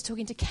God is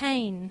talking to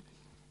Cain,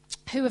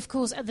 who, of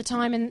course, at the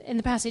time in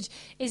the passage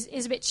is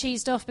a bit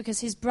cheesed off because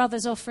his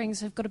brother's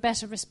offerings have got a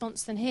better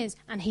response than his,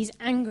 and he's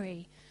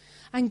angry.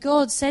 And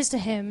God says to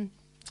him,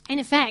 in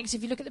effect,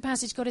 if you look at the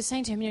passage, God is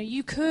saying to him,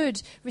 you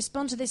could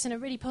respond to this in a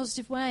really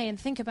positive way and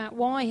think about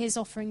why his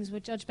offerings were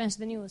judged better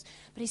than yours.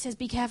 But he says,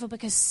 be careful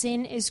because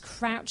sin is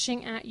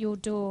crouching at your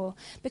door.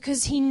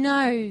 Because he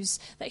knows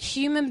that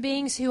human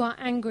beings who are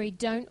angry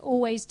don't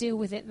always deal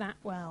with it that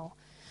well.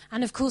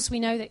 And of course we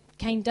know that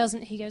Cain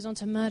doesn't. He goes on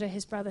to murder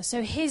his brother.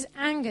 So his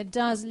anger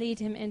does lead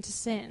him into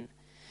sin.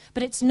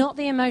 But it's not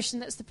the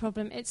emotion that's the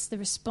problem. It's the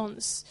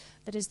response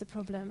that is the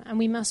problem. And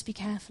we must be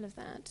careful of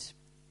that.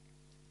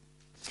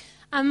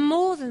 And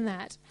more than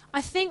that, I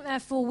think,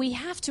 therefore, we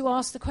have to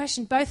ask the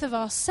question, both of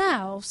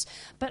ourselves,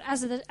 but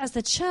as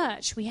the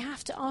church, we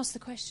have to ask the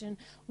question,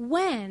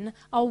 when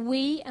are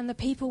we and the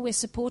people we're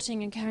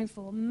supporting and caring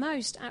for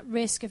most at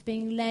risk of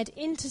being led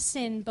into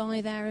sin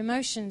by their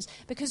emotions?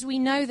 Because we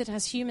know that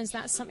as humans,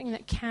 that's something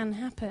that can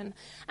happen.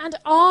 And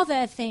are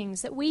there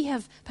things that we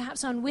have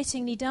perhaps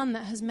unwittingly done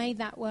that has made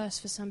that worse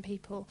for some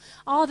people?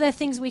 Are there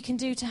things we can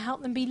do to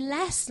help them be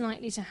less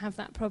likely to have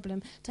that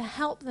problem, to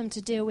help them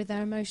to deal with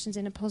their emotions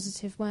in a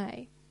positive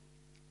way?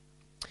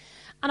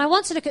 And I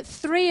want to look at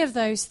three of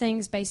those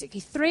things,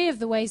 basically, three of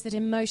the ways that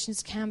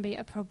emotions can be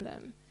a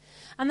problem.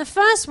 And the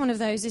first one of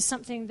those is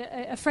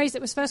a phrase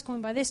that was first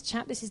coined by this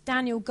chap. This is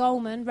Daniel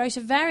Goleman, wrote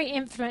a very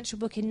influential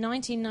book in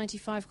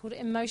 1995 called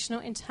Emotional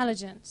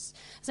Intelligence.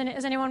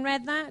 Has anyone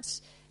read that?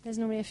 There's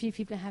normally a few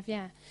people who have,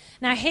 yeah.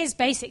 Now, his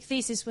basic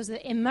thesis was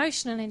that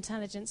emotional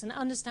intelligence and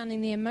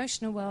understanding the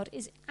emotional world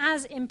is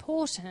as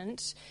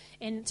important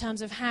in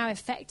terms of how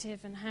effective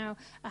and how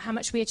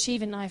much we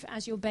achieve in life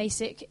as your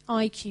basic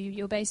IQ,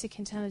 your basic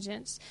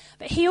intelligence.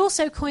 But he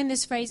also coined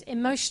this phrase,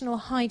 emotional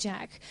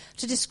hijack,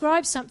 to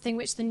describe something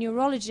which the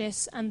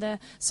neurologists and the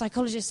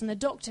psychologists and the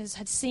doctors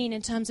had seen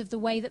in terms of the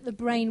way that the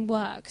brain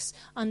works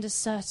under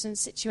certain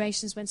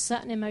situations when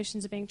certain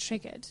emotions are being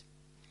triggered.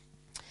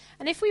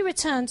 And if we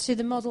return to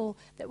the model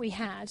that we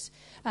had,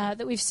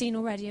 that we've seen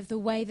already of the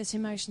way that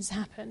emotions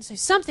happen, so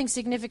something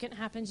significant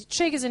happens, it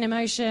triggers an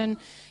emotion,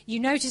 you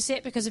notice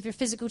it because of your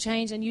physical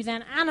change, and you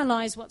then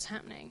analyze what's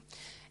happening.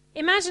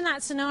 Imagine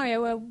that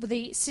scenario where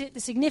the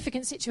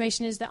significant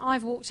situation is that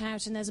I've walked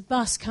out and there's a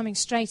bus coming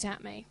straight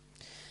at me.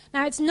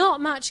 Now, it's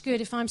not much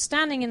good if I'm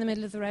standing in the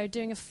middle of the road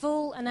doing a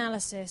full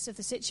analysis of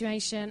the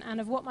situation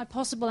and of what my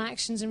possible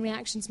actions and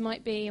reactions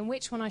might be and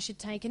which one I should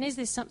take, and is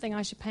this something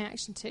I should pay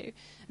action to?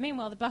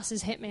 Meanwhile, the bus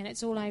has hit me and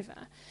it's all over.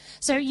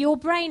 So your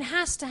brain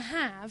has to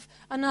have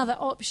another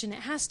option.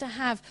 It has to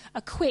have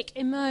a quick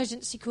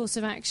emergency course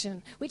of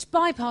action, which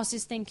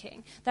bypasses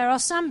thinking. There are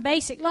some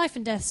basic life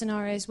and death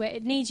scenarios where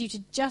it needs you to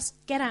just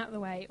get out of the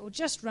way, or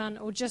just run,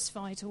 or just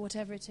fight, or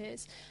whatever it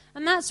is.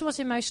 And that's what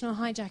emotional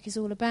hijack is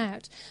all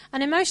about.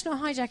 An emotional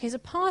hijack is a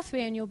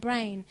pathway in your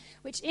brain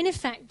which in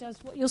effect does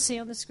what you'll see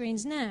on the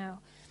screens now.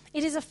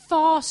 It is a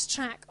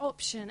fast-track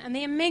option, and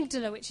the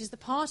amygdala, which is the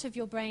part of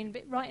your brain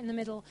right in the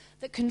middle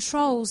that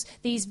controls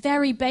these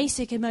very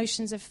basic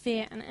emotions of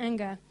fear and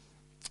anger,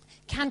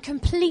 can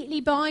completely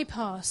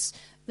bypass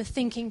the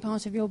thinking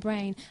part of your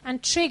brain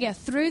and trigger,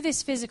 through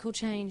this physical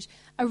change,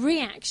 a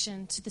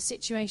reaction to the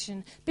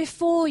situation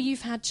before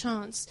you've had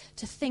chance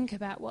to think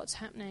about what's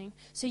happening,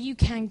 so you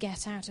can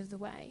get out of the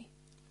way.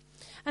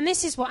 And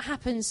this is what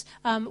happens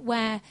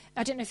where,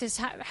 I don't know if this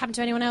happened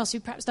to anyone else who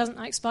perhaps doesn't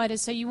like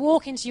spiders, so you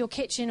walk into your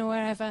kitchen or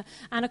wherever,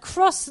 and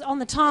across on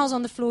the tiles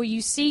on the floor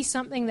you see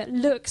something that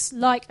looks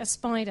like a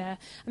spider.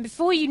 And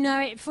before you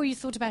know it, before you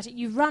thought about it,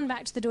 you've run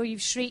back to the door,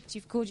 you've shrieked,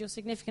 you've called your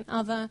significant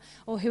other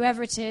or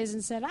whoever it is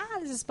and said,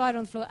 there's a spider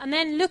on the floor. And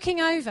then looking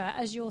over,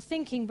 as your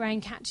thinking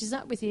brain catches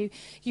up with you,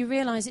 you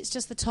realise it's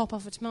just the top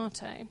off a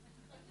tomato.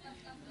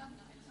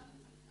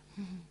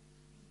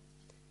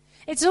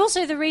 It's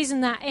also the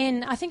reason that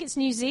in, I think it's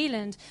New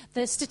Zealand,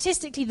 that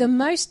statistically the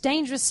most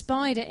dangerous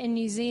spider in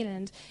New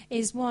Zealand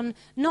is one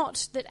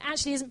not that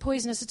actually isn't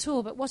poisonous at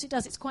all, but what it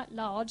does, it's quite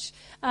large,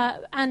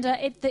 and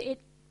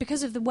it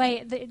because of the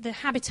way, the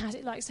habitat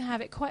it likes to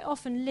have, it quite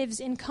often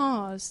lives in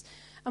cars.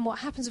 And what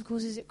happens, of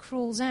course, is it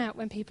crawls out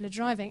when people are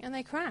driving and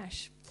they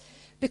crash.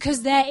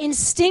 Because their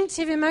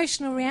instinctive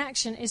emotional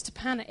reaction is to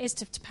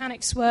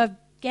panic, swerve,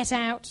 get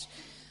out.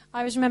 I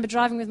always remember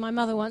driving with my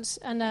mother once,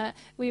 and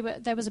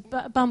there was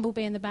a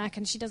bumblebee in the back,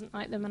 and she doesn't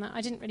like them, and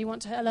I didn't really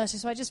want to alert her,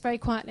 so I just very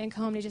quietly and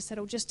calmly just said,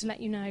 just to let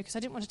you know, because I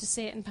didn't want her to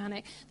see it and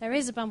panic, there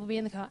is a bumblebee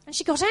in the car. And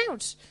she got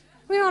out.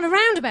 We were on a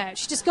roundabout.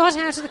 She just got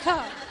out of the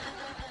car.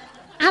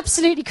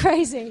 Absolutely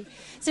crazy.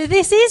 So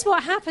this is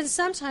what happens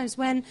sometimes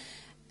when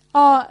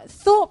our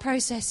thought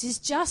processes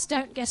just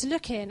don't get a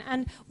look in.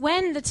 And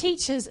when the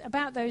teachers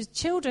about those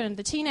children,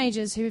 the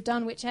teenagers who have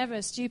done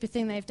whichever stupid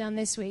thing they've done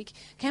this week,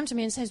 came to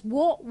me and says,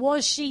 what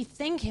was she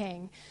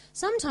thinking?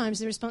 Sometimes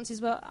the response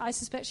is, well, I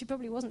suspect she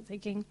probably wasn't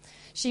thinking.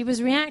 She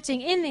was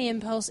reacting in the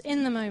impulse,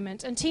 in the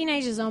moment. And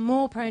teenagers are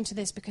more prone to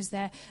this because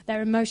their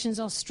emotions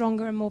are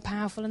stronger and more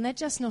powerful, and they're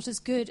just not as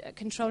good at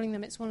controlling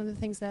them. It's one of the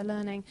things they're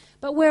learning.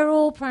 But we're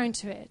all prone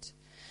to it.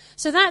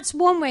 So that's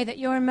one way that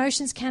your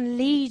emotions can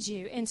lead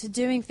you into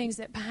doing things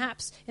that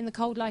perhaps in the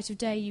cold light of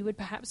day you would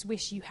perhaps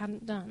wish you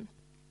hadn't done.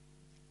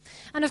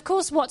 And of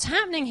course what's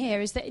happening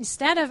here is that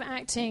instead of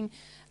acting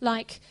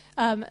like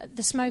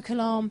the smoke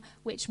alarm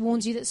which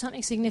warns you that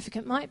something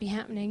significant might be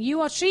happening,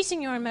 you are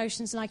treating your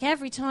emotions like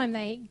every time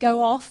they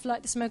go off,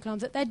 like the smoke alarm,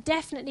 that there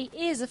definitely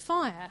is a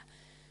fire.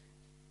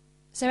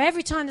 So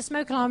every time the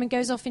smoke alarm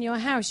goes off in your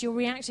house, you're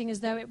reacting as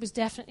though it was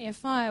definitely a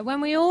fire,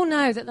 when we all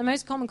know that the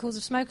most common cause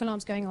of smoke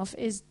alarms going off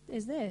is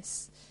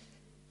this.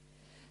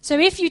 So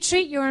if you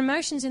treat your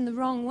emotions in the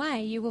wrong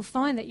way, you will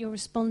find that you're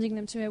responding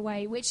them to a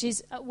way which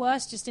is at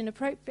worst just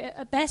inappropriate,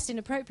 at best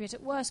inappropriate,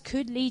 at worst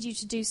could lead you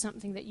to do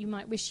something that you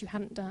might wish you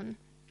hadn't done.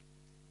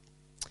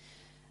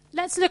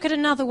 Let's look at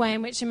another way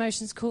in which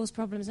emotions cause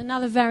problems,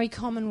 another very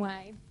common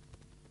way.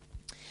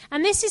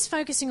 And this is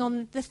focusing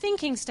on the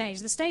thinking stage,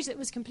 the stage that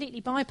was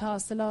completely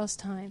bypassed the last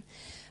time.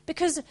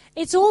 Because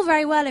it's all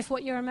very well if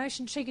what your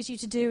emotion triggers you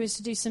to do is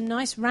to do some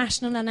nice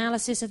rational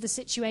analysis of the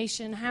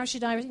situation. How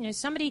should I,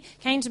 somebody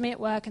came to me at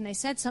work and they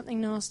said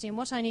something nasty, and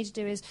what I need to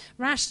do is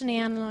rationally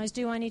analyse,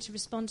 do I need to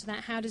respond to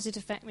that, how does it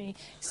affect me,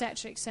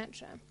 etc.,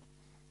 etc.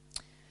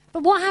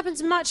 But what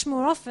happens much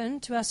more often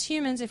to us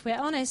humans, if we're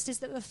honest, is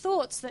that the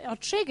thoughts that are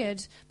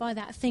triggered by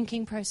that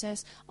thinking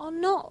process are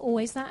not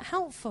always that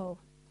helpful.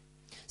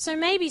 So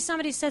maybe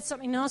somebody said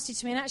something nasty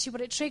to me, and actually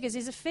what it triggers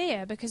is a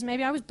fear, because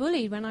maybe I was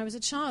bullied when I was a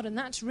child, and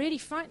that's really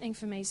frightening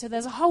for me. So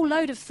there's a whole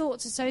load of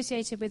thoughts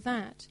associated with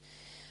that.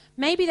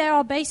 Maybe there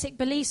are basic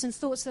beliefs and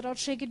thoughts that are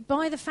triggered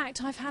by the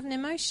fact I've had an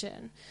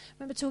emotion. I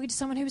remember talking to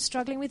someone who was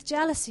struggling with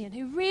jealousy and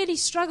who really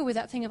struggled with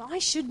that thing of, I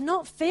should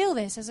not feel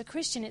this as a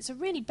Christian. It's a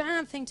really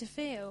bad thing to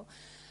feel.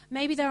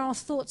 Maybe there are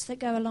thoughts that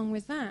go along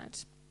with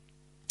that.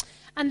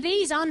 And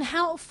these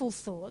unhelpful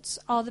thoughts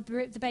are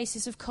the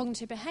basis of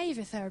cognitive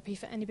behavior therapy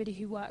for anybody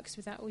who works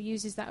with that or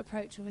uses that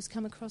approach or has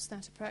come across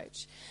that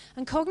approach.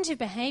 And cognitive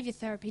behavior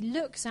therapy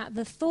looks at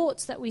the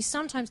thoughts that we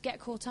sometimes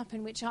get caught up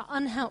in which are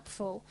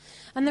unhelpful.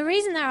 And the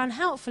reason they're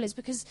unhelpful is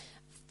because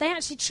they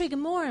actually trigger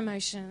more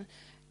emotion.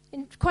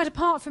 Quite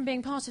apart from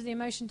being part of the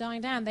emotion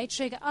dying down, they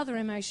trigger other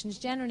emotions,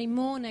 generally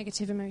more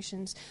negative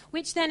emotions,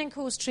 which then, of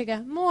course,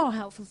 trigger more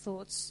helpful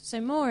thoughts,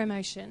 so more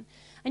emotion.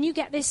 And you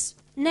get this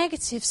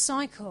negative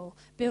cycle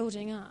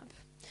building up.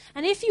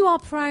 And if you are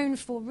prone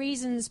for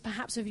reasons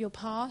perhaps of your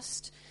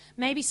past,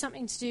 maybe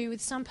something to do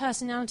with some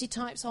personality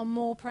types are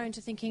more prone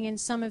to thinking in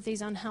some of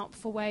these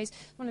unhelpful ways.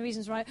 One of the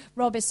reasons, right,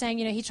 Rob is saying,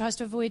 he tries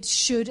to avoid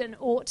should and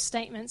ought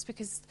statements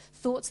because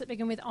thoughts that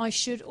begin with I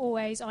should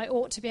always, I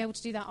ought to be able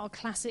to do that are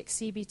classic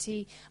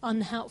CBT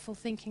unhelpful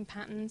thinking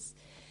patterns.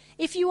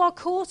 If you are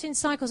caught in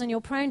cycles and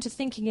you're prone to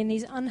thinking in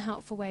these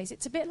unhelpful ways,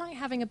 it's a bit like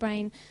having a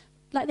brain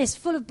like this,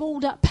 full of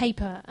balled up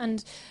paper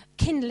and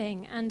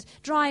kindling and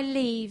dry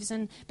leaves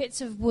and bits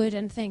of wood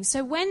and things.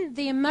 So when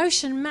the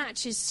emotion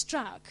match is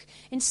struck,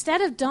 instead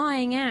of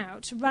dying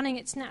out, running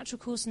its natural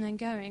course and then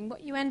going,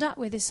 what you end up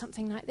with is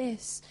something like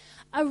this.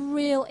 A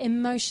real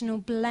emotional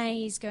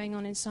blaze going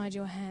on inside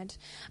your head.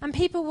 And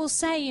people will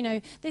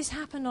say, this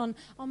happened on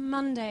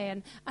Monday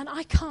and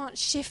I can't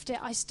shift it.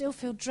 I still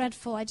feel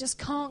dreadful. I just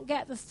can't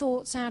get the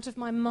thoughts out of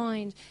my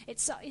mind.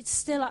 It's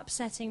still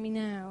upsetting me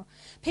now.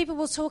 People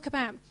will talk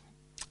about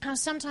how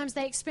sometimes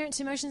they experience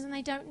emotions and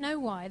they don't know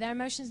why. Their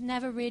emotions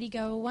never really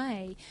go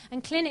away.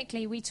 And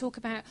clinically, we talk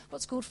about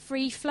what's called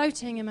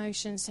free-floating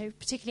emotions, so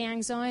particularly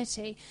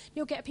anxiety.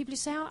 You'll get people who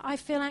say, I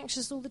feel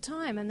anxious all the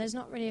time, and there's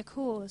not really a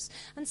cause.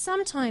 And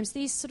sometimes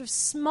these sort of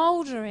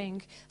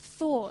smouldering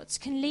thoughts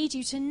can lead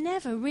you to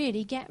never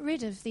really get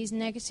rid of these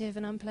negative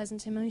and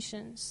unpleasant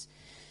emotions.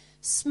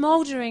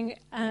 Smouldering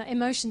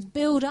emotions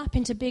build up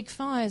into big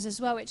fires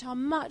as well, which are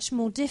much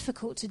more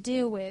difficult to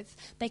deal with.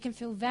 They can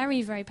feel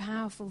very, very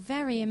powerful,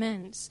 very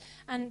immense,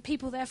 and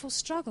people therefore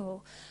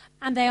struggle.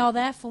 And they are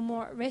therefore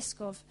more at risk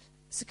of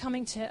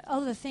succumbing to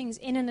other things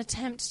in an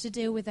attempt to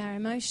deal with their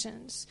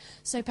emotions.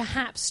 So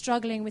perhaps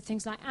struggling with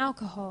things like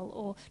alcohol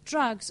or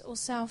drugs or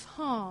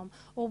self-harm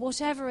or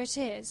whatever it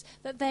is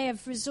that they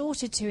have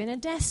resorted to in a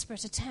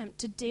desperate attempt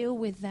to deal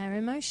with their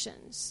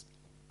emotions.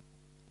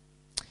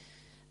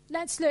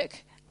 Let's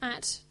look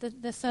at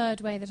the third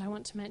way that I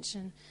want to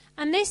mention.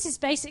 And this is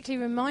basically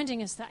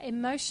reminding us that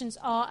emotions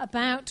are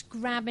about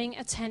grabbing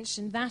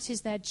attention. That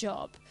is their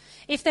job.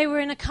 If they were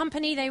in a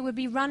company, they would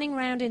be running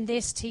around in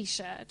this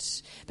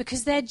T-shirt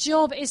because their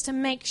job is to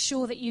make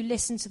sure that you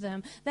listen to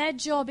them. Their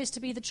job is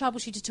to be the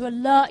troubleshooter, to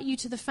alert you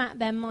to the fact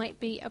there might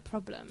be a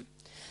problem.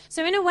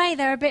 So in a way,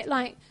 they're a bit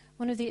like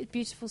one of the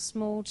beautiful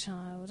small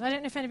child. I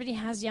don't know if anybody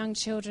has young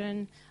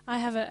children. I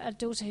have a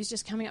daughter who's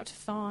just coming up to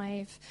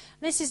 5.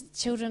 This is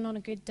children on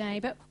a good day.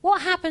 But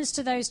what happens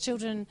to those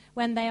children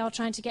when they are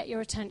trying to get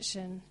your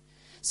attention?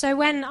 So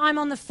when I'm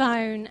on the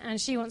phone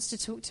and she wants to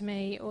talk to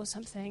me or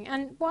something,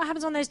 and what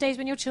happens on those days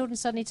when your children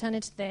suddenly turn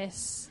into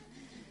this?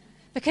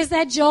 Because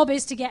their job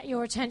is to get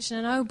your attention,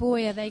 and oh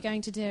boy, are they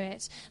going to do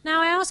it.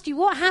 Now I ask you,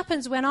 what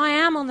happens when I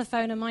am on the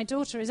phone and my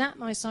daughter is at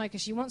my side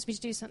because she wants me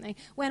to do something,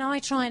 when I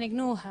try and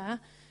ignore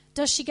her?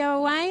 Does she go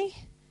away?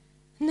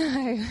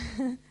 No,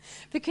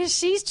 because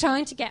she's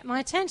trying to get my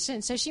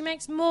attention. So she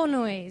makes more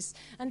noise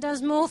and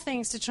does more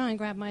things to try and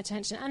grab my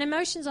attention. And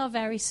emotions are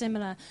very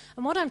similar.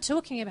 And what I'm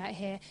talking about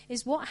here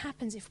is what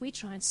happens if we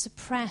try and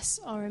suppress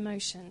our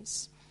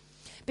emotions.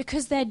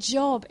 Because their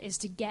job is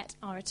to get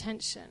our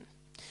attention.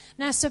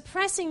 Now,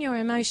 suppressing your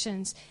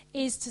emotions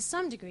is to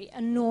some degree a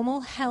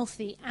normal,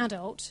 healthy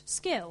adult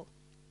skill.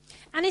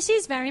 And it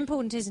is very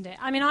important, isn't it?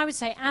 I mean, I would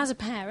say as a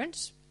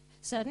parent,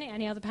 certainly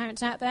any other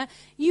parents out there,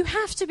 you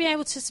have to be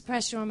able to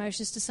suppress your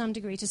emotions to some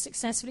degree to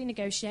successfully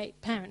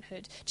negotiate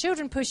parenthood.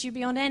 Children push you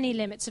beyond any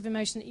limits of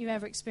emotion that you've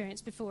ever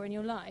experienced before in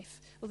your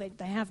life. Well,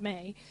 they have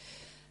me.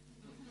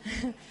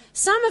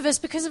 Some of us,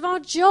 because of our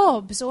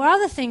jobs or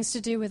other things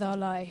to do with our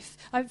life.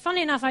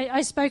 Funnily enough,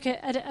 I spoke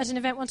at an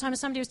event one time and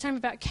somebody was telling me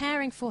about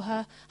caring for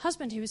her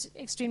husband who was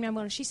extremely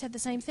unwell, and she said the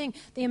same thing.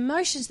 The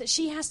emotions that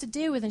she has to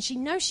deal with, and she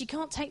knows she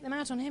can't take them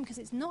out on him because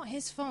it's not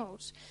his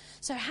fault.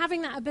 So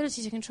having that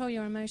ability to control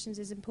your emotions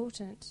is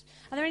important.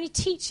 Are there any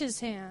teachers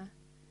here?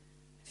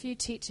 A few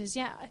teachers.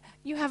 Yeah,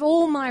 you have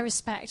all my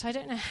respect. I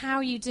don't know how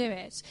you do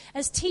it.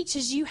 As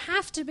teachers, you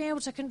have to be able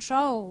to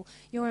control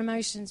your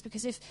emotions,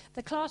 because if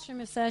the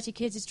classroom of 30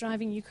 kids is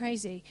driving you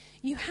crazy,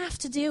 you have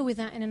to deal with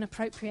that in an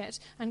appropriate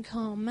and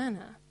calm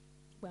manner.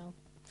 Well,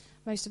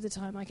 most of the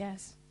time, I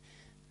guess.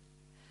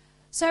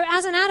 So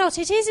as an adult,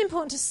 it is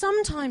important to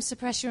sometimes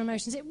suppress your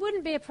emotions. It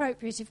wouldn't be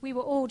appropriate if we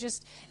were all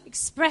just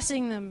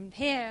expressing them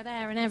here,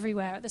 there, and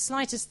everywhere, at the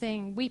slightest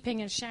thing,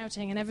 weeping and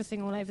shouting and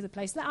everything all over the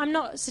place. I'm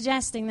not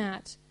suggesting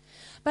that.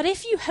 But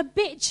if you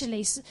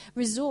habitually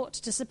resort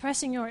to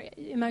suppressing your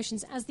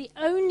emotions as the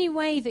only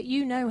way that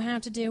you know how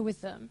to deal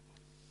with them,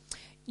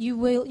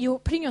 you're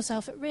putting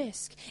yourself at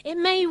risk. It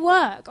may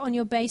work on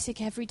your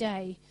basic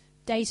everyday,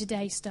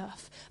 day-to-day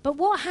stuff. But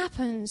what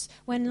happens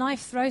when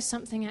life throws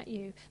something at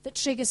you that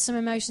triggers some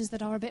emotions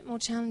that are a bit more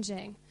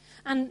challenging?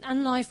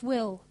 And life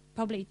will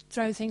probably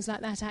throw things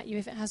like that at you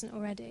if it hasn't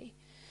already.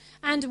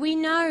 And we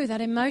know that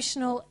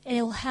emotional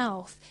ill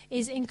health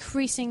is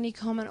increasingly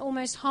common.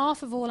 Almost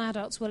half of all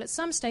adults will at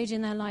some stage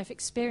in their life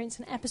experience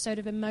an episode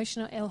of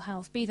emotional ill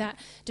health, be that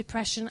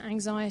depression,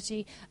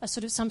 anxiety, a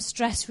sort of some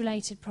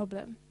stress-related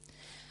problem.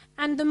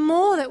 And the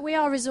more that we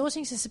are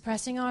resorting to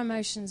suppressing our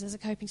emotions as a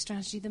coping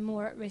strategy, the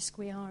more at risk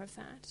we are of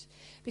that.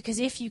 Because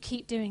if you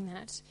keep doing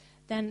that,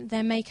 then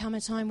there may come a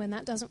time when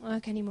that doesn't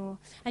work anymore.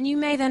 And you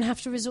may then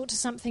have to resort to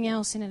something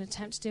else in an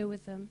attempt to deal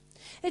with them.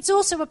 It's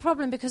also a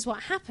problem because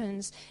what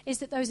happens is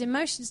that those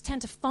emotions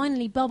tend to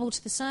finally bubble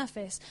to the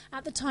surface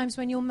at the times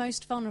when you're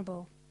most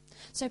vulnerable.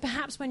 So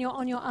perhaps when you're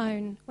on your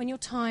own, when you're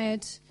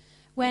tired,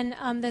 when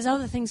there's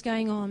other things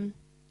going on.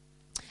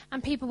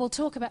 And people will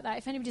talk about that.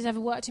 If anybody's ever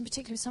worked in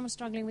particular with someone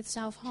struggling with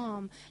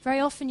self-harm, very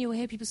often you will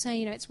hear people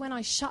say, it's when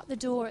I shut the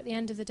door at the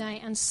end of the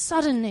day and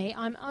suddenly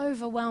I'm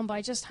overwhelmed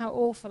by just how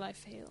awful I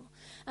feel.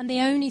 And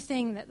the only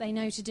thing that they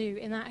know to do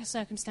in that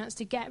circumstance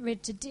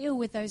to deal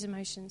with those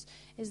emotions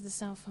is the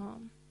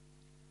self-harm.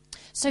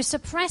 So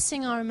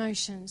suppressing our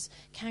emotions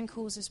can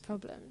cause us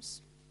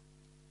problems.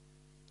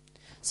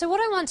 So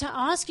what I want to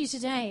ask you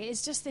today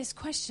is just this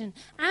question.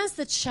 As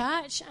the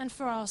church and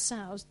for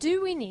ourselves,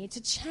 do we need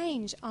to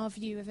change our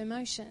view of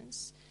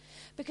emotions?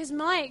 Because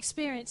my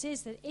experience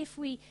is that if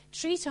we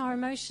treat our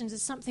emotions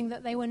as something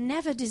that they were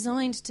never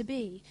designed to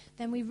be,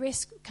 then we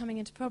risk coming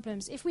into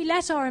problems. If we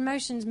let our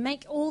emotions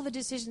make all the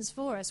decisions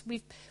for us,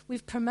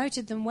 we've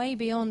promoted them way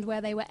beyond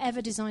where they were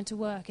ever designed to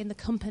work in the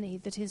company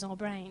that is our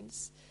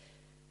brains.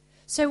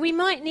 So we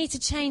might need to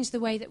change the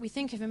way that we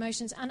think of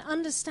emotions and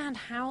understand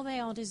how they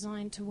are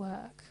designed to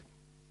work.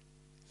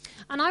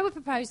 And I would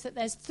propose that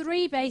there's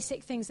 3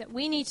 basic things that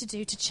we need to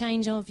do to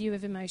change our view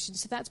of emotions.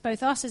 So that's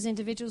both us as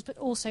individuals, but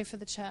also for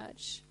the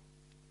church.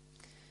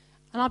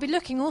 And I'll be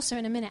looking also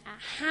in a minute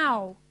at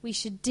how we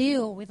should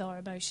deal with our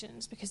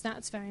emotions, because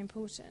that's very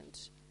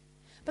important.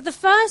 But the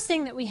first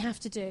thing that we have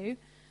to do,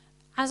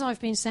 as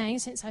I've been saying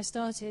since I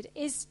started,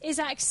 is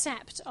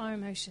accept our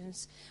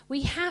emotions.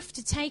 We have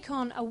to take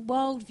on a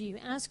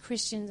worldview as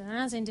Christians and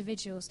as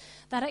individuals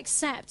that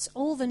accepts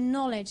all the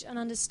knowledge and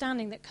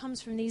understanding that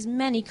comes from these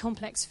many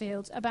complex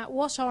fields about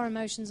what our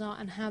emotions are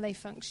and how they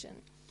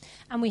function.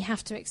 And we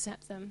have to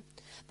accept them.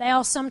 They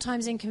are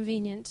sometimes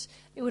inconvenient.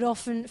 It would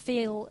often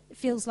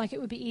feels like it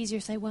would be easier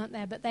if they weren't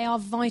there, but they are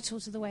vital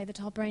to the way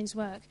that our brains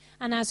work.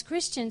 And as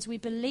Christians, we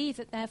believe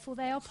that therefore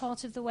they are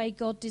part of the way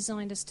God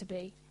designed us to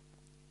be.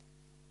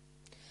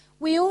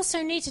 We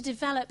also need to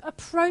develop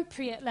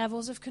appropriate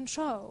levels of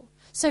control.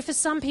 So for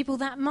some people,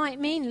 that might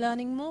mean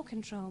learning more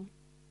control.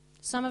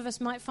 Some of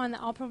us might find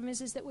that our problem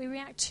is that we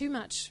react too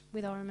much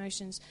with our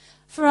emotions.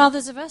 For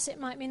others of us, it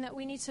might mean that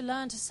we need to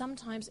learn to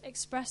sometimes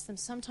express them,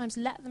 sometimes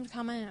let them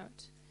come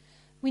out.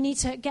 We need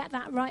to get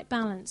that right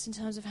balance in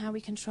terms of how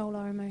we control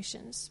our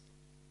emotions.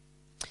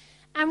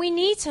 And we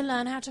need to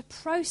learn how to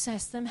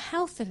process them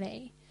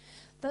healthily.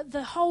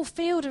 The whole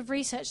field of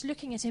research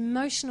looking at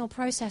emotional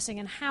processing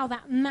and how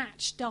that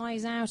match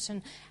dies out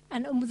and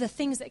the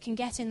things that can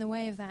get in the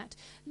way of that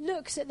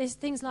looks at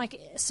things like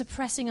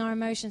suppressing our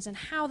emotions and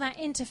how that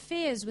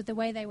interferes with the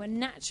way they were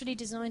naturally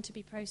designed to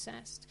be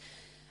processed.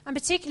 And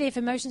particularly if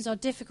emotions are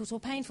difficult or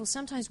painful,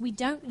 sometimes we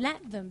don't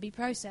let them be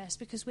processed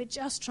because we're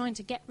just trying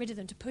to get rid of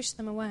them, to push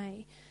them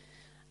away.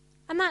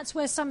 And that's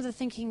where some of the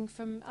thinking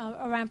from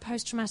around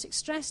post-traumatic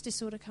stress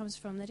disorder comes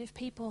from, that if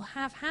people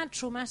have had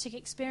traumatic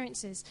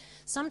experiences,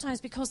 sometimes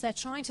because they're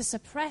trying to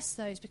suppress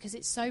those because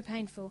it's so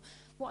painful,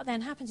 what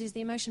then happens is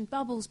the emotion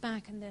bubbles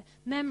back and the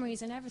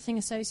memories and everything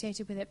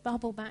associated with it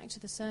bubble back to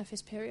the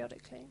surface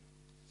periodically.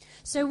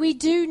 So we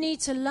do need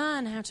to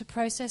learn how to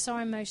process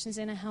our emotions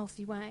in a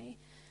healthy way,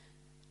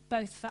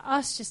 both for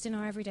us just in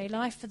our everyday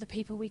life, for the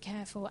people we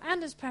care for,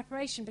 and as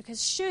preparation,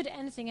 because should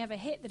anything ever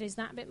hit that is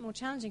that bit more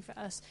challenging for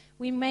us,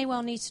 we may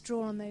well need to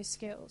draw on those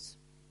skills.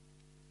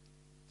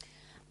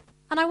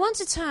 And I want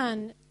to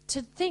turn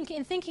to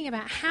thinking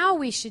about how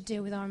we should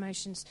deal with our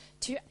emotions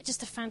to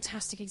just a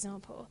fantastic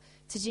example,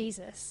 to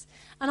Jesus.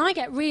 And I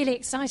get really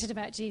excited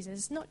about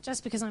Jesus, not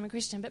just because I'm a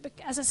Christian, but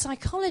as a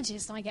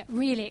psychologist, I get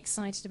really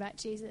excited about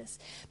Jesus.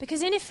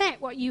 Because in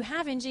effect, what you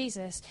have in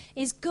Jesus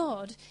is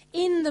God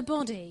in the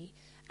body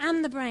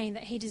and the brain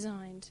that he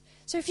designed.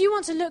 So if you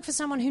want to look for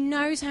someone who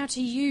knows how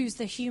to use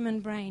the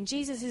human brain,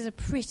 Jesus is a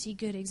pretty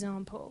good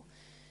example.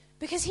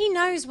 Because he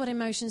knows what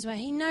emotions were.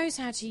 He knows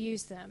how to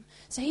use them.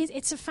 So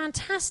it's a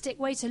fantastic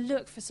way to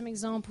look for some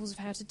examples of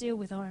how to deal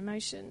with our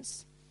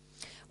emotions.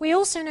 We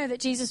also know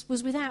that Jesus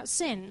was without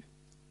sin,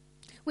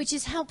 which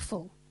is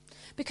helpful.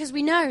 Because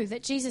we know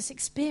that Jesus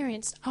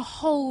experienced a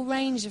whole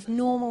range of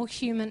normal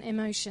human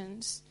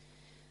emotions.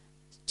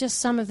 Just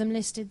some of them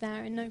listed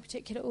there in no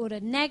particular order.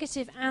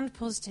 Negative and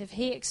positive,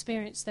 he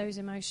experienced those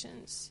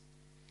emotions.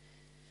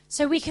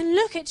 So we can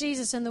look at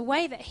Jesus and the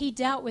way that he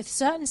dealt with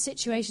certain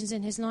situations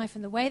in his life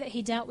and the way that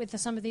he dealt with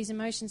some of these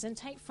emotions and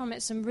take from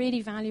it some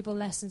really valuable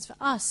lessons for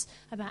us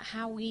about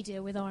how we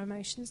deal with our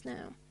emotions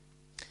now.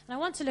 And I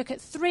want to look at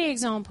 3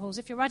 examples.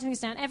 If you're writing this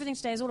down, everything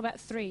today is all about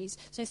 3s.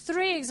 So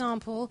 3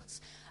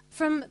 examples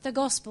from the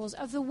Gospels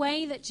of the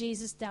way that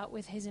Jesus dealt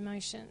with his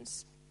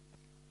emotions.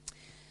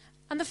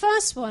 And the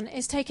first one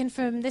is taken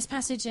from this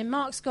passage in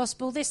Mark's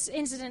Gospel. This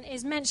incident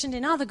is mentioned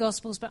in other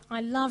Gospels, but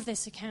I love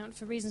this account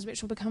for reasons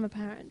which will become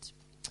apparent.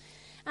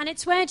 And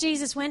it's where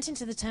Jesus went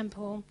into the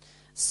temple,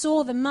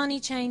 saw the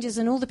money changers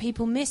and all the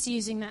people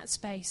misusing that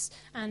space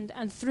and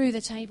threw the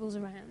tables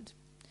around.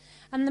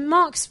 And the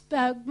Mark's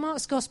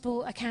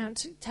Gospel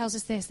account tells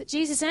us this, that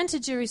Jesus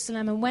entered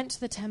Jerusalem and went to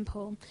the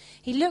temple.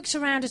 He looked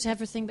around at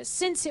everything, but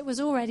since it was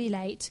already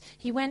late,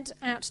 he went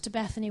out to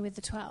Bethany with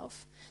the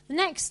 12. The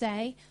next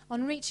day,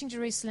 on reaching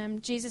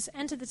Jerusalem, Jesus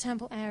entered the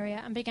temple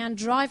area and began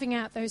driving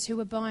out those who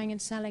were buying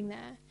and selling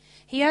there.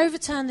 He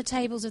overturned the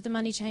tables of the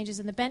money changers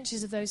and the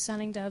benches of those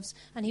selling doves,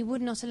 and he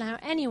would not allow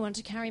anyone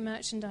to carry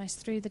merchandise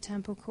through the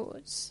temple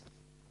courts.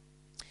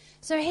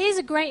 So here's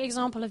a great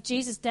example of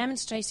Jesus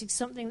demonstrating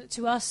something that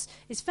to us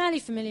is fairly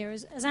familiar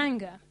as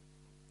anger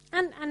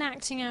and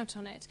acting out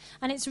on it.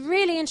 And it's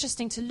really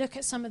interesting to look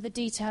at some of the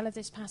detail of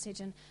this passage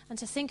and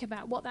to think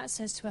about what that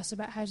says to us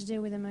about how to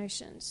deal with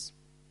emotions.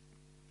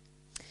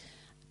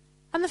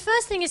 And the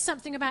first thing is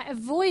something about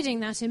avoiding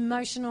that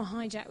emotional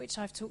hijack, which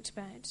I've talked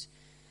about.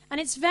 And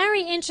it's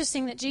very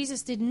interesting that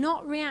Jesus did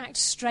not react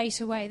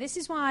straight away. This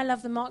is why I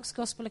love the Mark's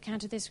Gospel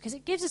account of this, because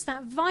it gives us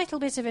that vital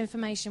bit of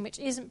information which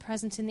isn't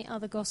present in the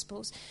other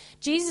Gospels.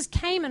 Jesus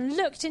came and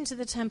looked into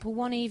the temple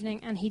one evening,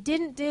 and he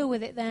didn't deal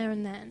with it there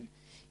and then.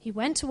 He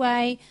went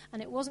away,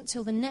 and it wasn't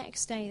till the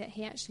next day that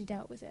he actually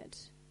dealt with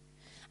it.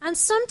 And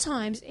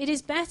sometimes it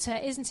is better,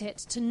 isn't it,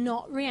 to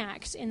not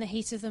react in the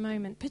heat of the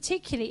moment,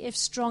 particularly if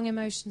strong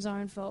emotions are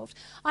involved.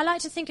 I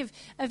like to think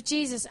of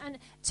Jesus and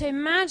to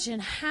imagine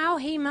how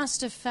he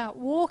must have felt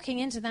walking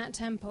into that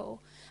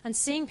temple and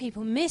seeing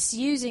people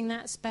misusing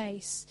that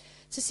space,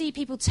 to see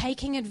people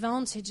taking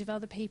advantage of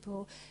other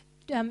people,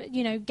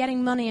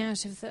 getting money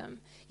out of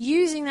them,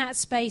 using that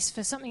space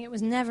for something it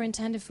was never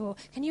intended for.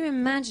 Can you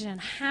imagine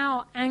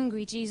how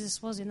angry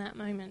Jesus was in that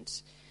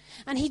moment?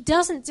 And he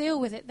doesn't deal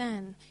with it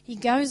then. He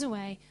goes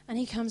away and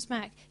he comes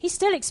back. He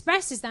still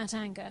expresses that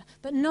anger,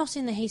 but not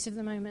in the heat of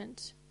the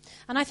moment.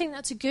 And I think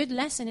that's a good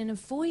lesson in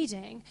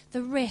avoiding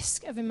the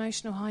risk of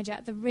emotional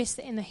hijack, the risk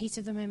that in the heat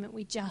of the moment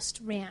we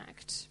just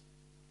react.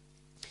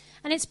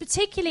 And it's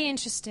particularly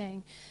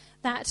interesting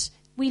that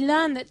we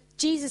learn that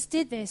Jesus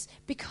did this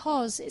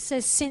because it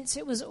says since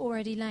it was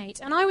already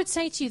late. And I would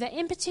say to you that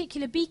in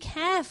particular, be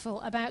careful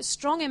about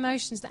strong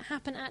emotions that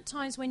happen at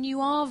times when you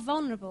are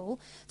vulnerable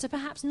to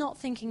perhaps not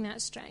thinking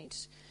that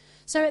straight.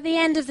 So at the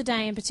end of the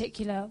day in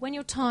particular, when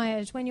you're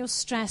tired, when you're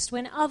stressed,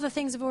 when other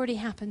things have already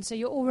happened, so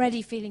you're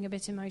already feeling a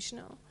bit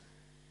emotional.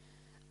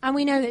 And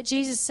we know that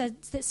Jesus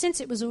said that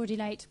since it was already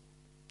late,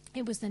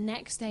 it was the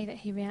next day that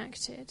he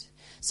reacted.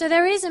 So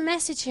there is a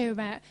message here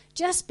about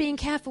just being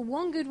careful.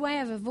 One good way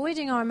of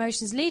avoiding our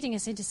emotions leading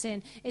us into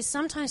sin is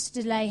sometimes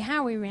to delay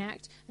how we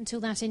react until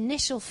that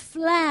initial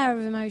flare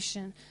of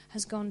emotion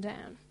has gone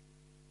down.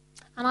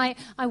 And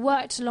I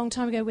worked a long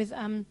time ago with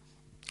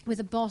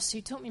a boss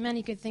who taught me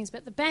many good things,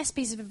 but the best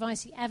piece of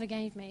advice he ever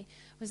gave me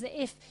was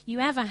that if you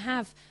ever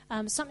have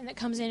something that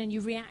comes in and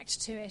you react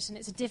to it and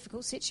it's a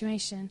difficult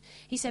situation,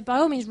 he said, by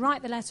all means,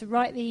 write the letter,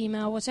 write the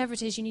email, whatever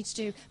it is you need to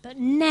do, but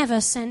never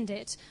send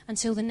it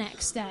until the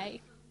next day.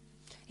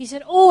 He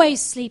said,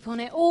 always sleep on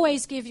it,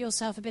 always give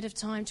yourself a bit of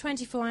time,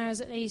 24 hours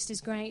at least is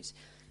great,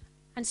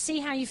 and see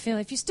how you feel.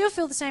 If you still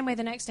feel the same way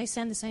the next day,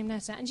 send the same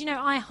letter. And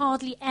I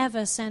hardly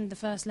ever send the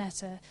first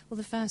letter or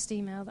the first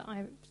email that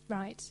I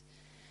write.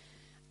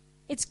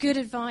 It's good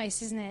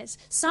advice, isn't it?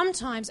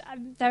 Sometimes,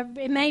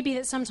 it may be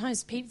that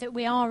sometimes that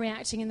we are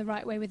reacting in the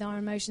right way with our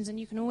emotions, and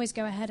you can always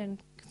go ahead and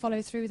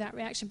follow through that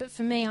reaction. But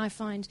for me, I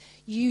find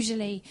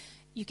usually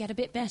you get a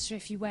bit better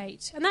if you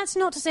wait. And that's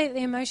not to say that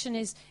the emotion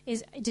is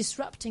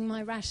disrupting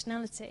my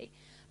rationality.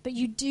 But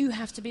you do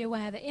have to be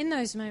aware that in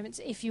those moments,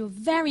 if you're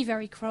very,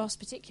 very cross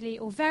particularly,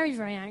 or very,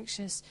 very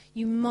anxious,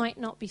 you might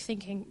not be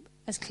thinking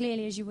as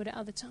clearly as you would at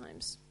other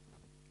times.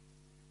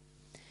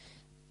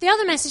 The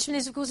other message from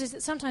this, of course, is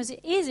that sometimes it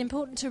is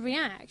important to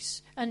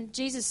react. And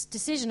Jesus'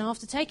 decision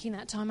after taking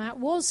that time out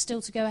was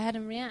still to go ahead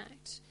and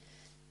react.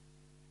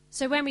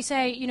 So when we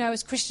say,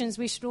 as Christians,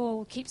 we should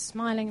all keep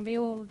smiling and be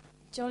all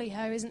jolly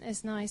ho, isn't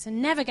this nice?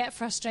 And never get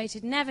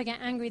frustrated, never get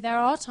angry. There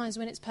are times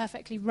when it's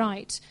perfectly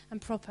right and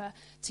proper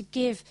to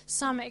give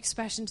some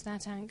expression to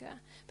that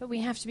anger. But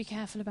we have to be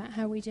careful about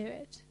how we do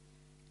it.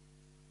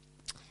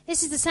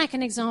 This is the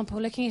second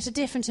example, looking at a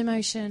different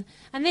emotion.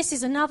 And this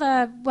is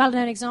another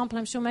well-known example.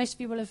 I'm sure most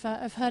people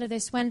have heard of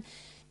this. When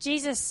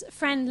Jesus'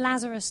 friend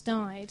Lazarus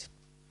died.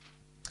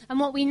 And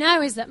what we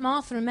know is that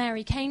Martha and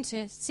Mary came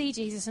to see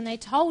Jesus and they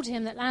told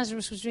him that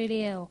Lazarus was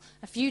really ill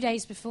a few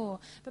days before.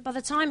 But by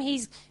the time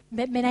he's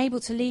been able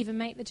to leave and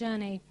make the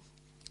journey,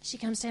 she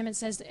comes to him and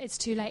says, it's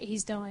too late,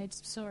 he's died,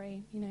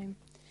 sorry,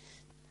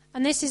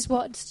 And this is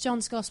what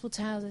John's Gospel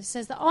tells us. It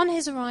says that on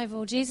his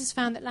arrival, Jesus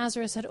found that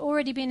Lazarus had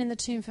already been in the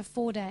tomb for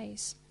 4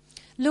 days.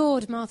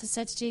 "Lord," Martha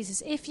said to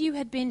Jesus, "if you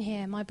had been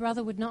here, my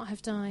brother would not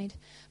have died.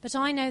 But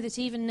I know that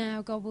even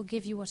now God will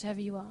give you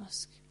whatever you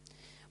ask."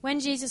 When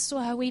Jesus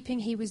saw her weeping,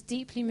 he was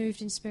deeply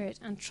moved in spirit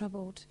and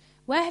troubled.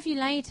 "Where have you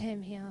laid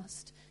him?" he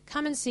asked.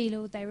 "Come and see,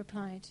 Lord," they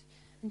replied.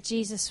 And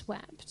Jesus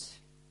wept.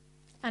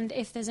 And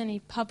if there's any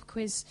pub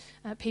quiz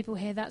people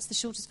here, that's the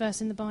shortest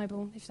verse in the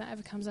Bible, if that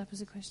ever comes up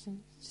as a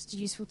question. Just a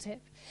useful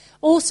tip.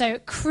 Also,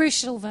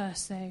 crucial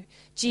verse, though.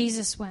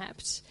 Jesus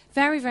wept.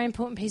 Very, very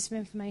important piece of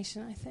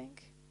information, I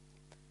think.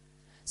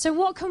 So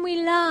what can we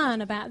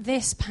learn about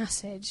this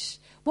passage?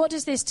 What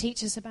does this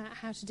teach us about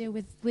how to deal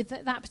with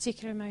that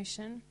particular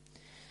emotion?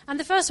 And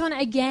the first one,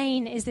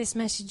 again, is this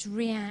message,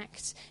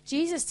 react.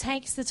 Jesus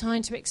takes the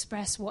time to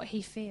express what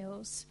he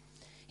feels.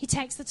 He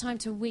takes the time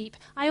to weep.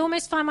 I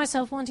almost find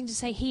myself wanting to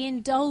say he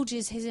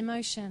indulges his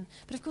emotion.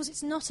 But of course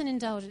it's not an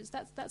indulgence.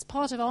 That's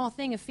part of our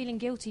thing of feeling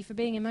guilty for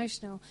being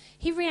emotional.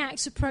 He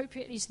reacts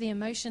appropriately to the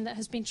emotion that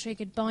has been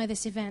triggered by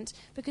this event,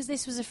 because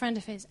this was a friend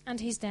of his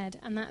and he's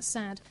dead, and that's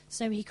sad,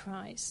 so he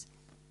cries.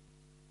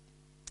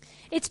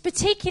 It's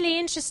particularly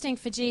interesting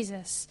for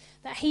Jesus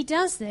that he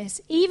does this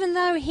even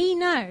though he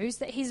knows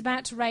that he's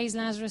about to raise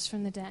Lazarus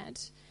from the dead.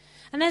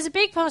 And there's a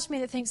big part of me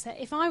that thinks that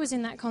if I was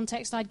in that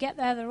context, I'd get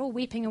there, they're all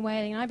weeping and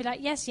wailing, and I'd be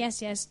like, yes,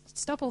 yes, yes,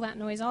 stop all that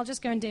noise, I'll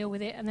just go and deal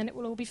with it, and then it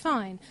will all be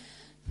fine.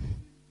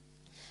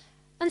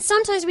 And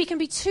sometimes we can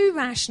be too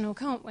rational,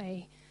 can't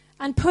we?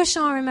 And push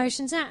our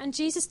emotions out, and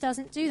Jesus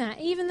doesn't do that,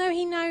 even though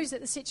he knows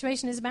that the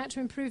situation is about to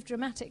improve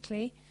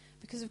dramatically,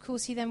 because, of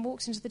course, he then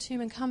walks into the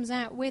tomb and comes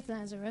out with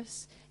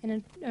Lazarus in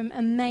an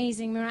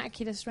amazing,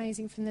 miraculous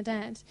raising from the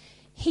dead.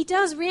 He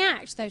does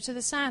react, though, to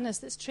the sadness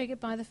that's triggered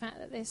by the fact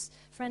that this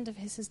friend of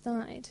his has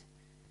died.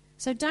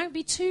 So don't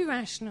be too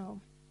rational.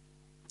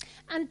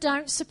 And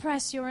don't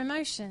suppress your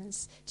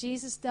emotions.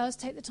 Jesus does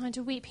take the time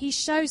to weep. He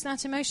shows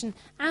that emotion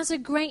as a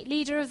great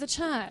leader of the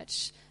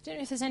church. I don't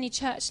know if there's any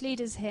church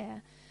leaders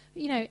here.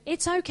 You know,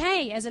 it's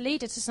okay as a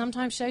leader to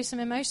sometimes show some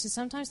emotions.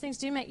 Sometimes things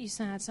do make you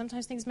sad.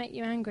 Sometimes things make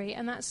you angry.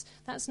 And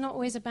that's not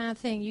always a bad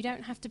thing. You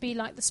don't have to be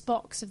like the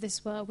Spocks of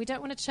this world. We don't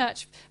want a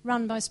church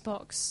run by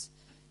Spocks.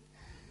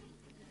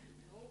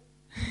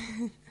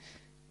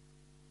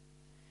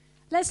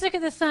 Let's look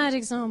at the third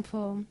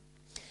example.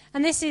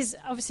 And this is,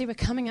 obviously we're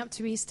coming up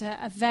to Easter,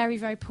 a very,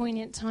 very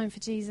poignant time for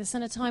Jesus,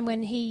 and a time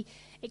when he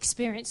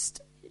experienced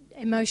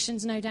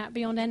emotions, no doubt,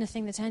 beyond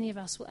anything that any of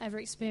us will ever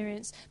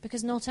experience,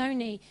 because not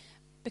only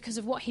because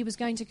of what he was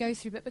going to go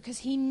through, but because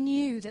he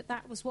knew that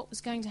that was what was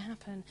going to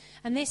happen.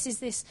 And this is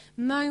this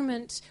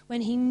moment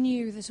when he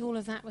knew that all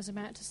of that was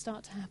about to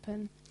start to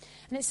happen.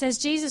 And it says,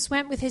 Jesus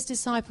went with his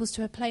disciples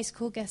to a place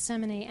called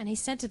Gethsemane, and he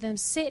said to them,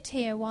 "Sit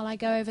here while I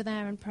go over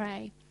there and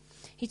pray."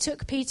 He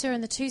took Peter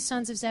and the 2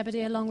 sons of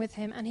Zebedee along with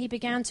him, and he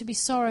began to be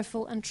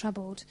sorrowful and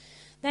troubled.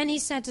 Then he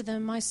said to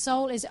them, "My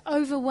soul is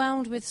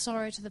overwhelmed with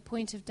sorrow to the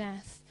point of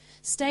death.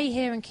 Stay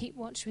here and keep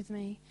watch with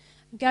me."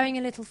 Going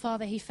a little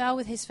farther, he fell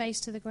with his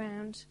face to the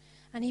ground,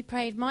 and he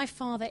prayed, "My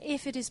Father,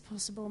 if it is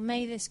possible,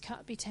 may this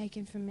cup be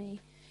taken from me.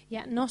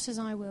 Yet not as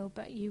I will,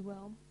 but you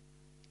will."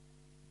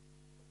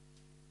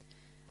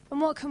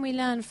 And what can we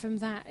learn from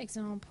that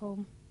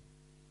example?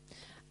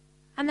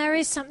 And there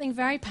is something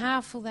very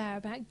powerful there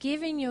about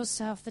giving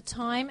yourself the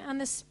time and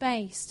the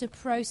space to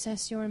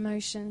process your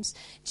emotions.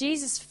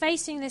 Jesus,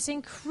 facing this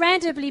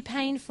incredibly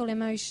painful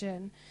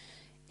emotion,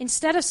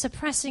 instead of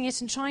suppressing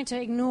it and trying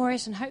to ignore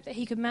it and hope that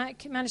he could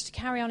manage to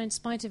carry on in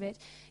spite of it,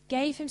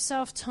 gave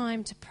himself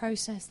time to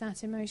process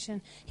that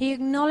emotion. He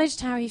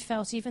acknowledged how he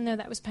felt, even though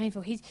that was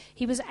painful.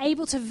 He was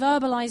able to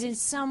verbalize in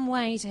some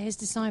way to his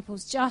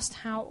disciples just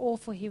how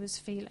awful he was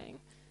feeling.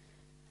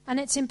 And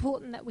it's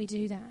important that we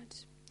do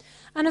that.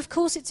 And of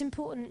course it's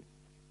important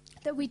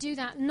that we do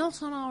that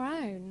not on our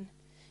own.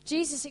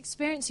 Jesus,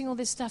 experiencing all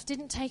this stuff,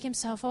 didn't take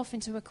himself off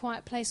into a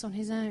quiet place on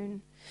his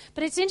own.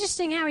 But it's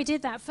interesting how he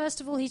did that. First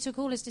of all, he took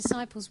all his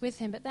disciples with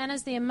him. But then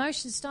as the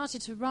emotions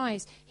started to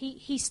rise,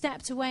 he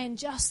stepped away, and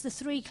just the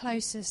 3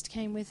 closest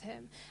came with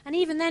him. And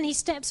even then he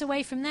steps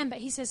away from them, but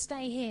he says,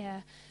 "Stay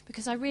here,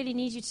 because I really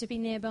need you to be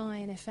nearby,"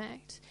 in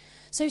effect.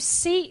 So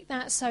seek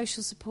that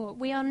social support.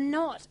 We are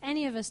not,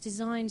 any of us,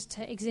 designed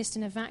to exist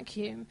in a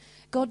vacuum.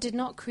 God did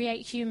not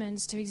create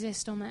humans to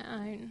exist on their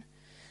own.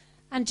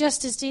 And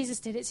just as Jesus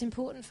did, it's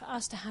important for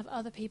us to have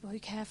other people who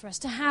care for us,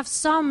 to have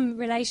some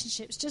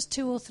relationships, just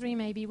 2 or 3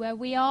 maybe, where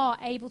we are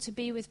able to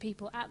be with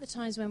people at the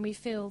times when we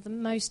feel the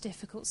most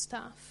difficult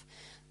stuff.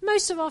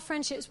 Most of our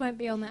friendships won't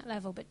be on that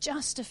level, but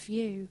just a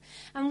few.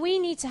 And we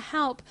need to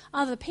help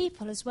other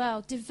people as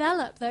well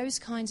develop those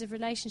kinds of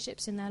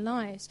relationships in their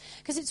lives.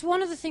 Because it's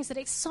one of the things that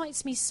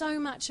excites me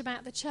so much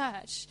about the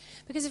church.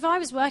 Because if I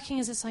was working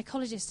as a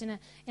psychologist in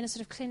a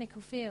sort of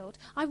clinical field,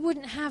 I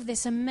wouldn't have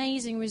this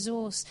amazing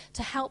resource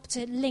to help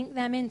to link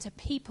them into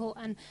people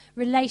and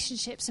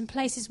relationships and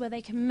places where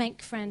they can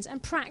make friends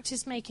and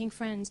practice making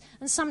friends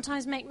and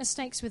sometimes make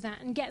mistakes with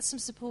that and get some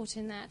support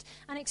in that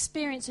and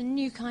experience a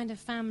new kind of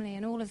family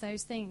and all of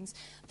those things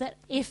that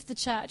if the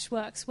church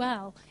works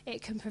well,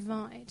 it can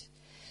provide.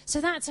 So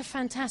that's a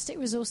fantastic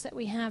resource that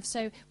we have.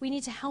 So we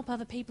need to help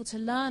other people to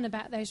learn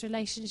about those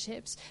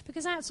relationships,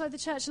 because outside the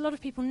church, a lot of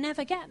people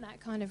never get that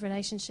kind of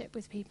relationship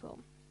with people.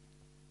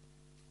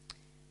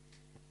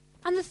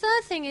 And the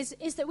third thing is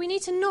that we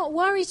need to not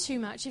worry too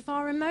much if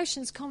our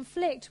emotions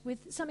conflict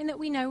with something that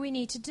we know we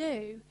need to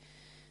do.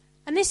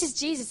 And this is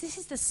Jesus. This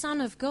is the Son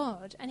of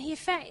God. And he,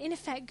 in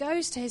effect,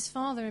 goes to his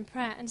Father in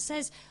prayer and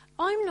says,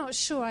 I'm not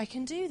sure I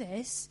can do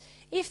this.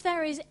 If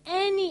there is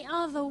any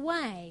other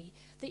way,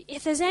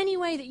 if there's any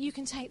way that you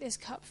can take this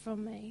cup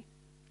from me.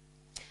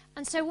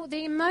 And so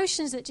the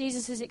emotions that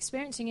Jesus is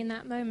experiencing in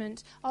that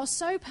moment are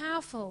so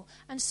powerful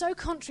and so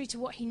contrary to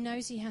what he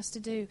knows he has to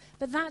do.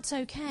 But that's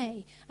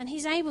okay. And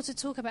he's able to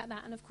talk about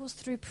that. And, of course,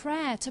 through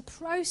prayer to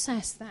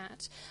process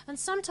that. And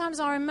sometimes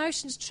our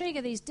emotions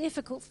trigger these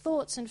difficult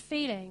thoughts and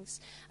feelings.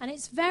 And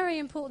it's very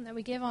important that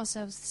we give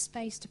ourselves the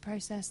space to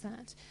process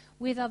that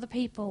with other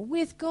people,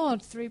 with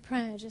God through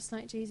prayer, just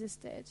like Jesus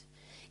did.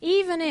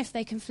 Even if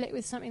they conflict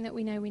with something that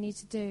we know we need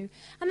to do.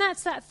 And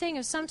that's that thing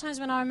of sometimes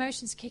when our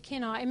emotions kick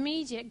in, our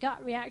immediate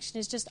gut reaction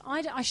is just,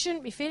 I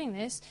shouldn't be feeling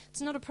this.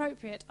 It's not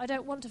appropriate. I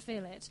don't want to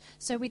feel it.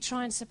 So we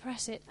try and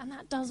suppress it, and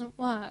that doesn't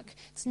work.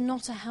 It's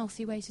not a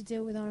healthy way to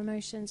deal with our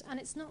emotions, and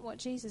it's not what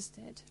Jesus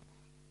did.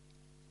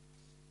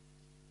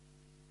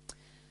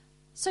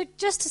 So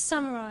just to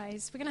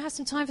summarize, we're going to have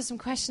some time for some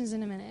questions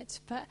in a minute,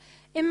 but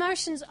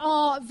emotions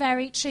are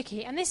very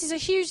tricky, and this is a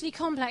hugely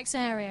complex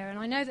area, and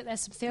I know that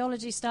there's some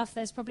theology stuff,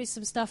 there's probably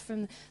some stuff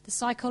from the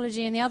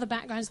psychology and the other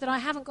backgrounds that I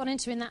haven't gone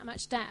into in that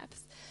much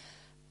depth.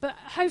 But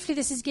hopefully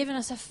this has given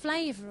us a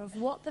flavour of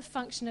what the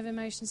function of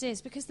emotions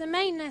is, because the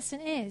main lesson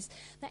is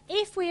that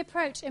if we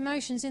approach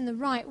emotions in the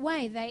right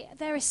way,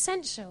 they're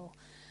essential,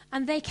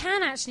 and they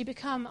can actually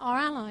become our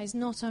allies,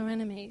 not our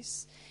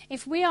enemies.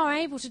 If we are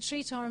able to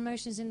treat our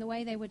emotions in the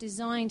way they were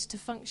designed to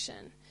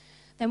function,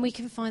 then we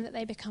can find that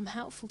they become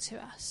helpful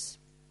to us.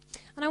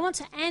 And I want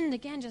to end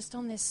again just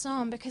on this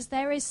psalm, because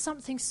there is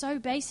something so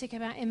basic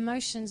about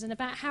emotions and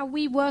about how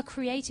we were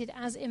created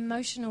as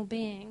emotional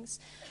beings.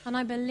 And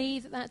I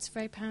believe that that's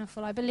very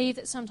powerful. I believe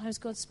that sometimes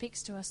God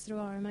speaks to us through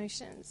our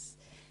emotions.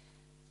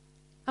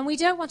 And we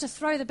don't want to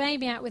throw the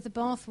baby out with the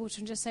bathwater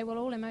and just say, well,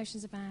 all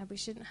emotions are bad, we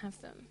shouldn't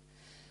have them.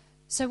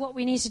 So what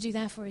we need to do,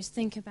 therefore, is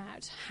think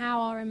about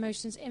how our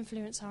emotions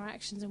influence our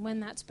actions, and when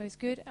that's both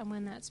good and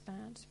when that's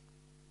bad.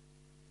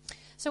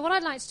 So what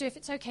I'd like to do, if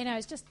it's okay now,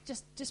 is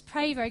just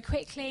pray very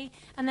quickly,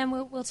 and then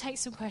we'll take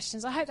some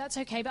questions. I hope that's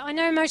okay. But I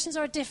know emotions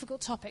are a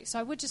difficult topic, so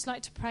I would just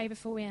like to pray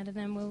before we end, and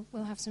then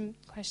we'll have some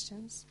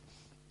questions.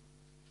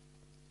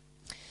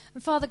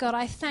 And Father God,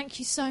 I thank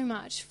you so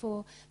much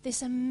for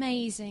this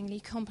amazingly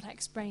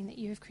complex brain that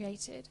you have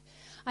created.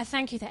 I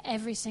thank you that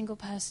every single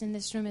person in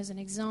this room is an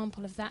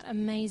example of that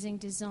amazing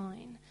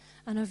design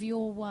and of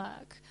your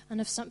work and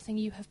of something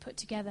you have put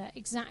together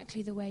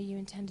exactly the way you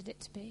intended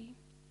it to be.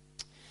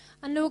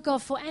 And Lord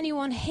God, for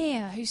anyone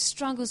here who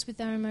struggles with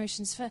their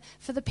emotions,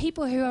 for the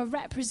people who are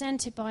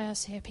represented by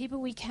us here, people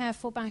we care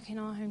for back in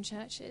our home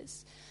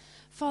churches,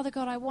 Father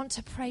God, I want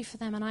to pray for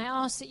them, and I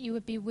ask that you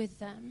would be with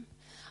them.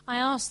 I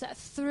ask that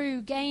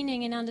through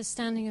gaining an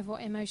understanding of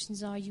what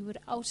emotions are, you would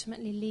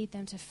ultimately lead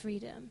them to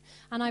freedom.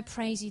 And I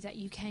praise you that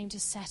you came to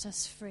set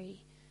us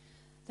free,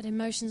 that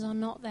emotions are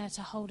not there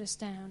to hold us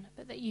down,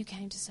 but that you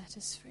came to set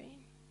us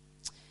free.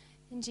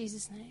 In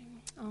Jesus'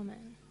 name,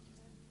 amen.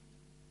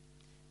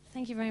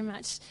 Thank you very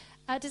much.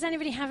 Does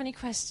anybody have any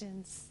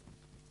questions?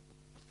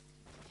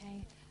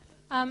 Okay.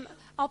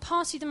 I'll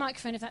pass you the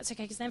microphone if that's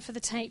okay, because then for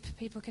the tape,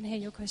 people can hear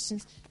your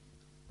questions.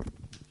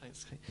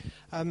 Thanks,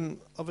 Kate.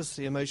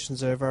 Obviously,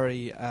 emotions are a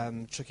very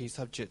tricky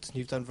subject, and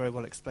you've done very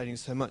well explaining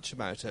so much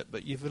about it,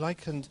 but you've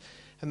likened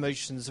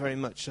emotions very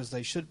much as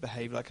they should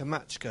behave, like a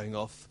match going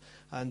off,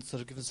 and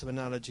sort of given some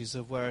analogies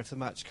of where if the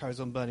match carries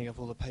on burning up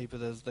all the paper,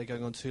 they're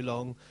going on too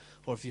long,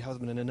 or if you have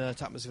them in an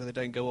inert atmosphere, they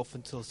don't go off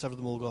until several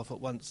of them all go off at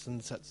once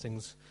and set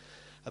things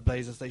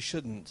ablaze as they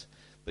shouldn't.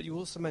 But you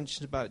also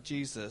mentioned about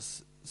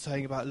Jesus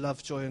saying about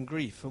love, joy and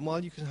grief, and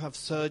while you can have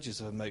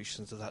surges of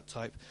emotions of that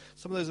type,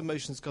 some of those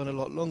emotions go on a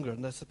lot longer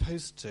and they're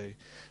supposed to.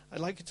 I'd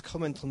like you to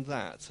comment on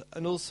that,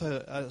 and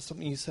also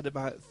something you said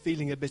about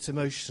feeling a bit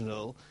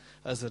emotional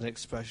as an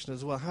expression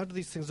as well. How do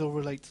these things all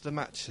relate to the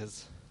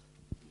matches?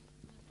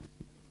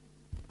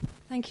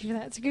 Thank you for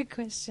that. It's a good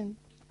question.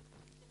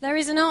 There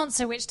is an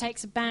answer which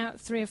takes about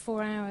 3 or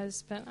 4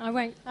 hours, but I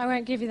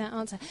won't give you that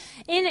answer.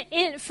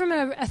 From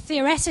a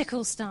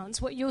theoretical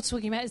stance, what you're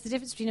talking about is the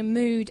difference between a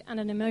mood and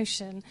an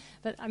emotion.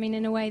 But, I mean,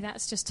 in a way,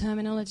 that's just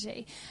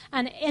terminology.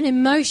 And an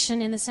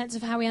emotion, in the sense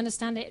of how we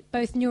understand it,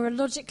 both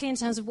neurologically in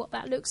terms of what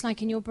that looks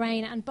like in your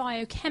brain and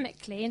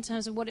biochemically in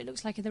terms of what it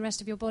looks like in the rest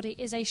of your body,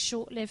 is a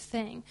short-lived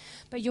thing.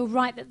 But you're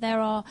right that there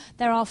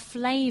are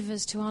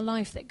flavours to our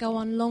life that go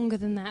on longer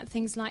than that,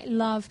 things like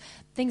love,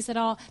 things that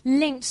are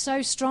linked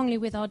so strongly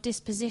with our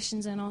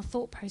dispositions and our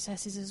thought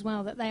processes as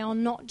well, that they are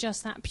not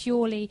just that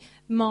purely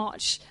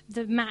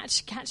the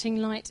match catching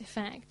light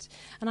effect.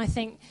 And I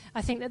think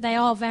that they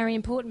are very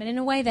important, but in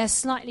a way they're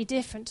slightly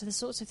different to the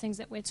sorts of things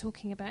that we're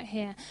talking about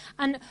here.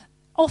 And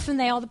often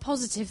they are the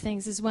positive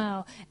things as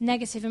well.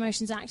 Negative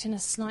emotions act in a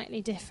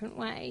slightly different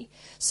way.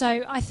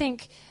 So I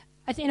think,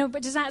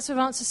 but does that sort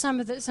of answer some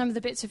of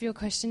the bits of your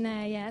question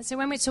there? Yeah. So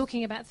when we're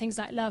talking about things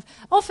like love,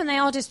 often they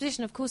are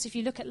disposition. Of course, if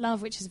you look at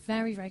love, which is a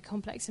very, very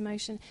complex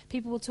emotion,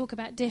 people will talk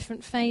about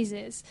different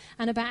phases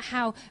and about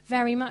how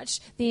very much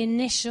the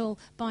initial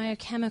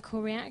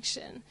biochemical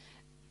reaction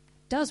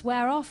does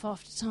wear off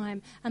after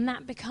time, and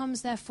that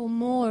becomes therefore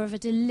more of a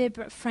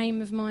deliberate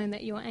frame of mind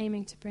that you're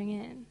aiming to bring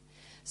in.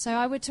 So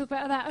I would talk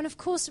about that. And of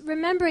course,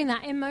 remembering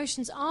that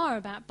emotions are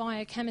about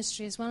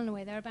biochemistry as well in a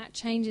way. They're about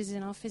changes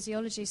in our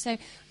physiology. So when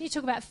you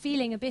talk about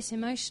feeling a bit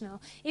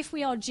emotional, if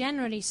we are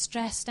generally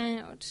stressed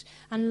out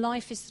and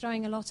life is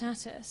throwing a lot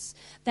at us,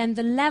 then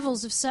the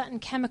levels of certain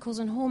chemicals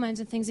and hormones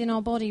and things in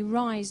our body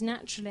rise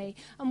naturally.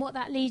 And what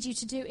that leads you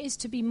to do is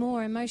to be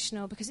more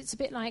emotional, because it's a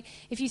bit like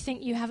if you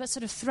think you have a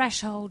sort of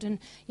threshold and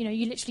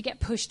you literally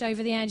get pushed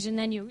over the edge and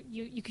then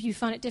you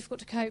find it difficult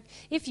to cope.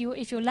 If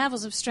your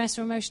levels of stress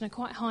or emotion are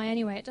quite high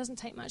anyway, it doesn't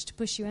take much to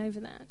push you over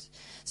that.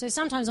 So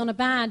sometimes on a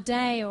bad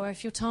day, or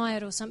if you're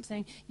tired or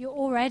something, you're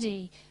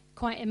already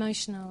quite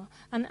emotional.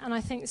 And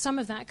I think some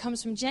of that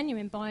comes from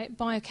genuine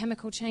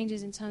biochemical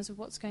changes in terms of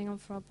what's going on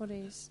for our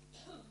bodies.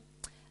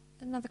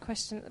 Another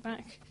question at the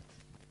back.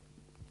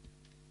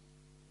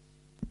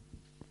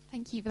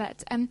 Thank you for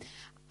that.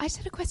 I just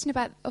had a question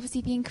about,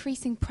 obviously, the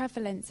increasing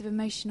prevalence of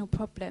emotional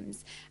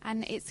problems.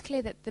 And it's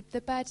clear that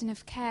the burden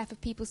of care for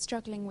people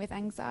struggling with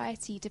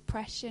anxiety,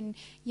 depression,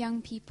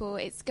 young people,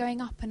 it's going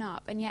up and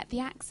up. And yet the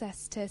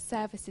access to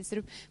services, sort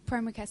of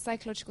primary care,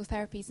 psychological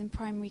therapies and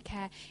primary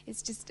care,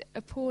 is just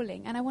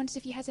appalling. And I wondered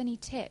if you had any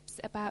tips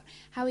about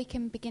how we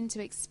can begin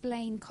to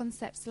explain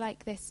concepts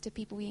like this to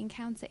people we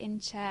encounter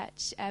in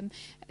church,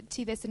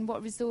 to this, and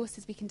what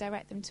resources we can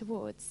direct them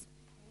towards.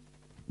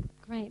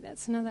 Great,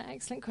 that's another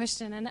excellent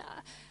question, and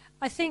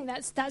I think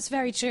that's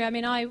very true. I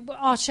mean,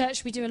 our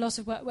church, we do a lot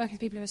of work working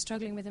with people who are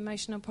struggling with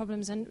emotional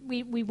problems, and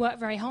we work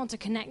very hard to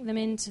connect them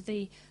into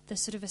the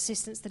sort of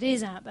assistance that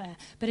is out there.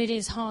 But it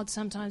is hard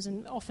sometimes,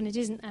 and often it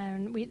isn't there,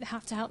 and we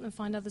have to help them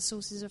find other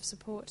sources of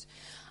support.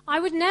 I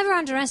would never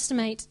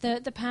underestimate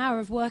the power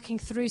of working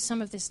through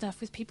some of this stuff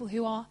with people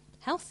who are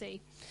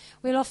healthy.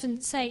 We'll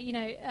often say,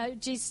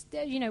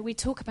 we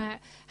talk about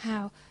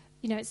how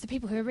it's the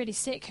people who are really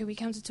sick who we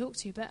come to talk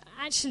to. But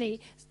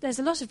actually, there's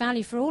a lot of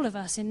value for all of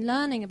us in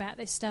learning about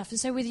this stuff. And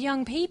so with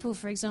young people,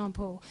 for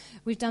example,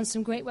 we've done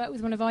some great work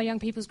with one of our young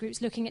people's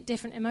groups looking at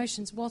different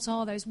emotions. What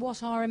are those?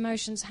 What are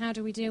emotions? How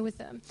do we deal with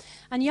them?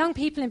 And young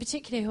people in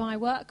particular who I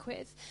work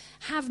with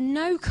have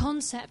no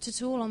concept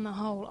at all on the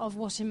whole of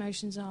what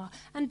emotions are.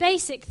 And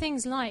basic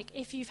things like,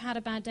 if you've had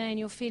a bad day and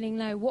you're feeling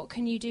low, what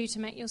can you do to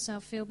make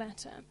yourself feel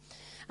better?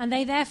 And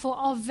they therefore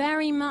are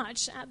very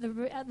much at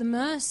the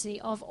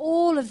mercy of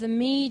all of the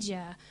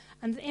media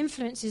and the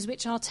influences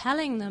which are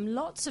telling them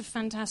lots of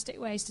fantastic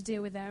ways to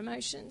deal with their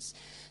emotions.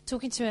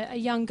 Talking to a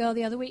young girl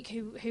the other week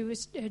who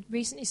had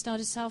recently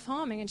started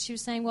self-harming, and she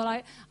was saying,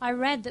 well, I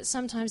read that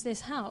sometimes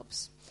this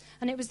helps.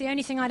 And it was the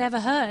only thing I'd ever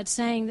heard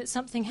saying that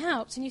something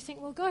helps. And you think,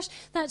 well, gosh,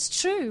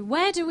 that's true.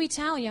 Where do we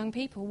tell young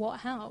people what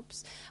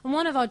helps? And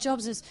one of our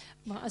jobs as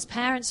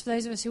parents, for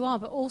those of us who are,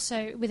 but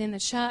also within the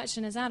church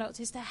and as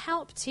adults, is to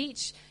help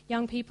teach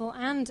young people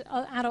and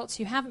adults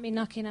who haven't been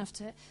lucky enough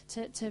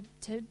to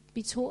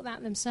be taught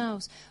that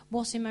themselves,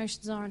 what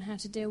emotions are and how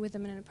to deal with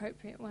them in an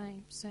appropriate way.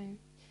 So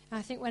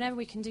I think whenever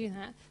we can do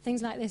that,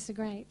 things like this are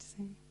great.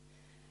 So.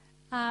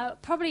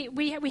 Probably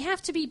we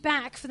have to be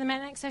back for the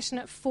next session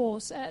at 4.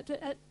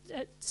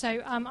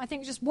 So I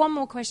think just one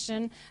more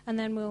question and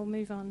then we'll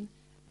move on.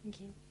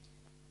 Thank you.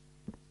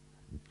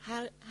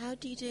 How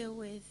do you deal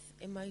with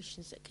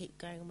emotions that keep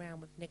going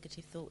around with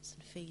negative thoughts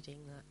and feeding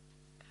that?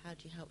 How do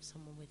you help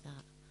someone with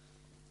that?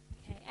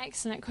 Okay,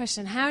 excellent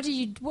question.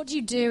 What do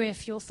you do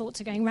if your thoughts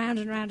are going round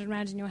and round and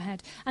round in your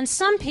head? And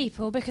some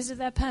people, because of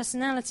their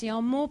personality,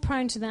 are more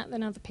prone to that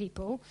than other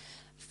people.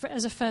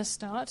 As a first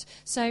start.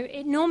 So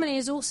it normally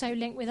is also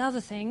linked with other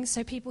things.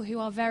 So people who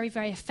are very,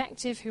 very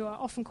effective, who are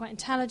often quite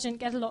intelligent,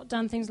 get a lot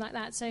done, things like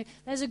that. So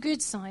there's a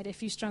good side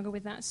if you struggle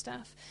with that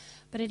stuff.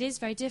 But it is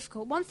very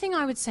difficult. One thing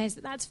I would say is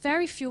that that's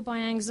very fueled by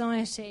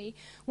anxiety.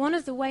 One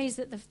of the ways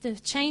that the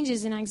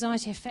changes in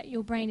anxiety affect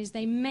your brain is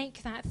they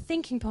make that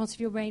thinking part of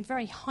your brain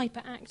very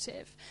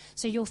hyperactive.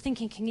 So your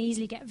thinking can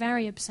easily get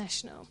very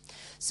obsessional.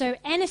 So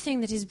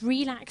anything that is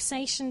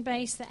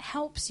relaxation-based that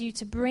helps you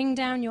to bring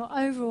down your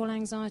overall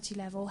anxiety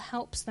level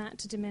helps that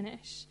to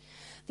diminish.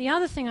 The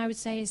other thing I would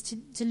say is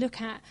to look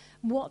at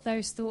what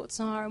those thoughts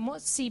are, and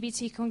what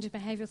CBT, cognitive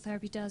behavioural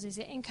therapy, does is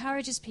it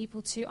encourages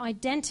people to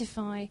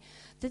identify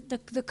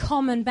the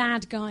common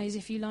bad guys,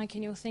 if you like,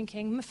 in your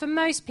thinking. For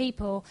most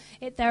people,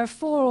 there are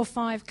 4 or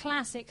 5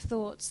 classic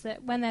thoughts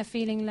that when they're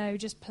feeling low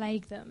just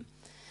plague them.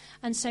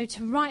 And so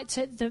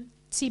the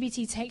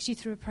CBT takes you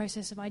through a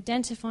process of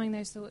identifying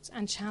those thoughts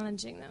and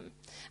challenging them.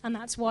 And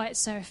that's why it's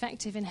so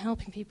effective in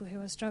helping people who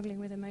are struggling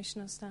with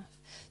emotional stuff.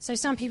 So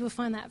some people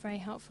find that very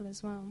helpful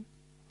as well.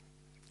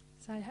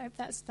 So I hope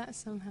that's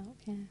some help,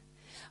 yeah.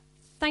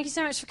 Thank you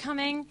so much for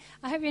coming.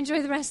 I hope you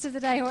enjoy the rest of the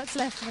day, or what's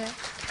left of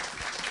it.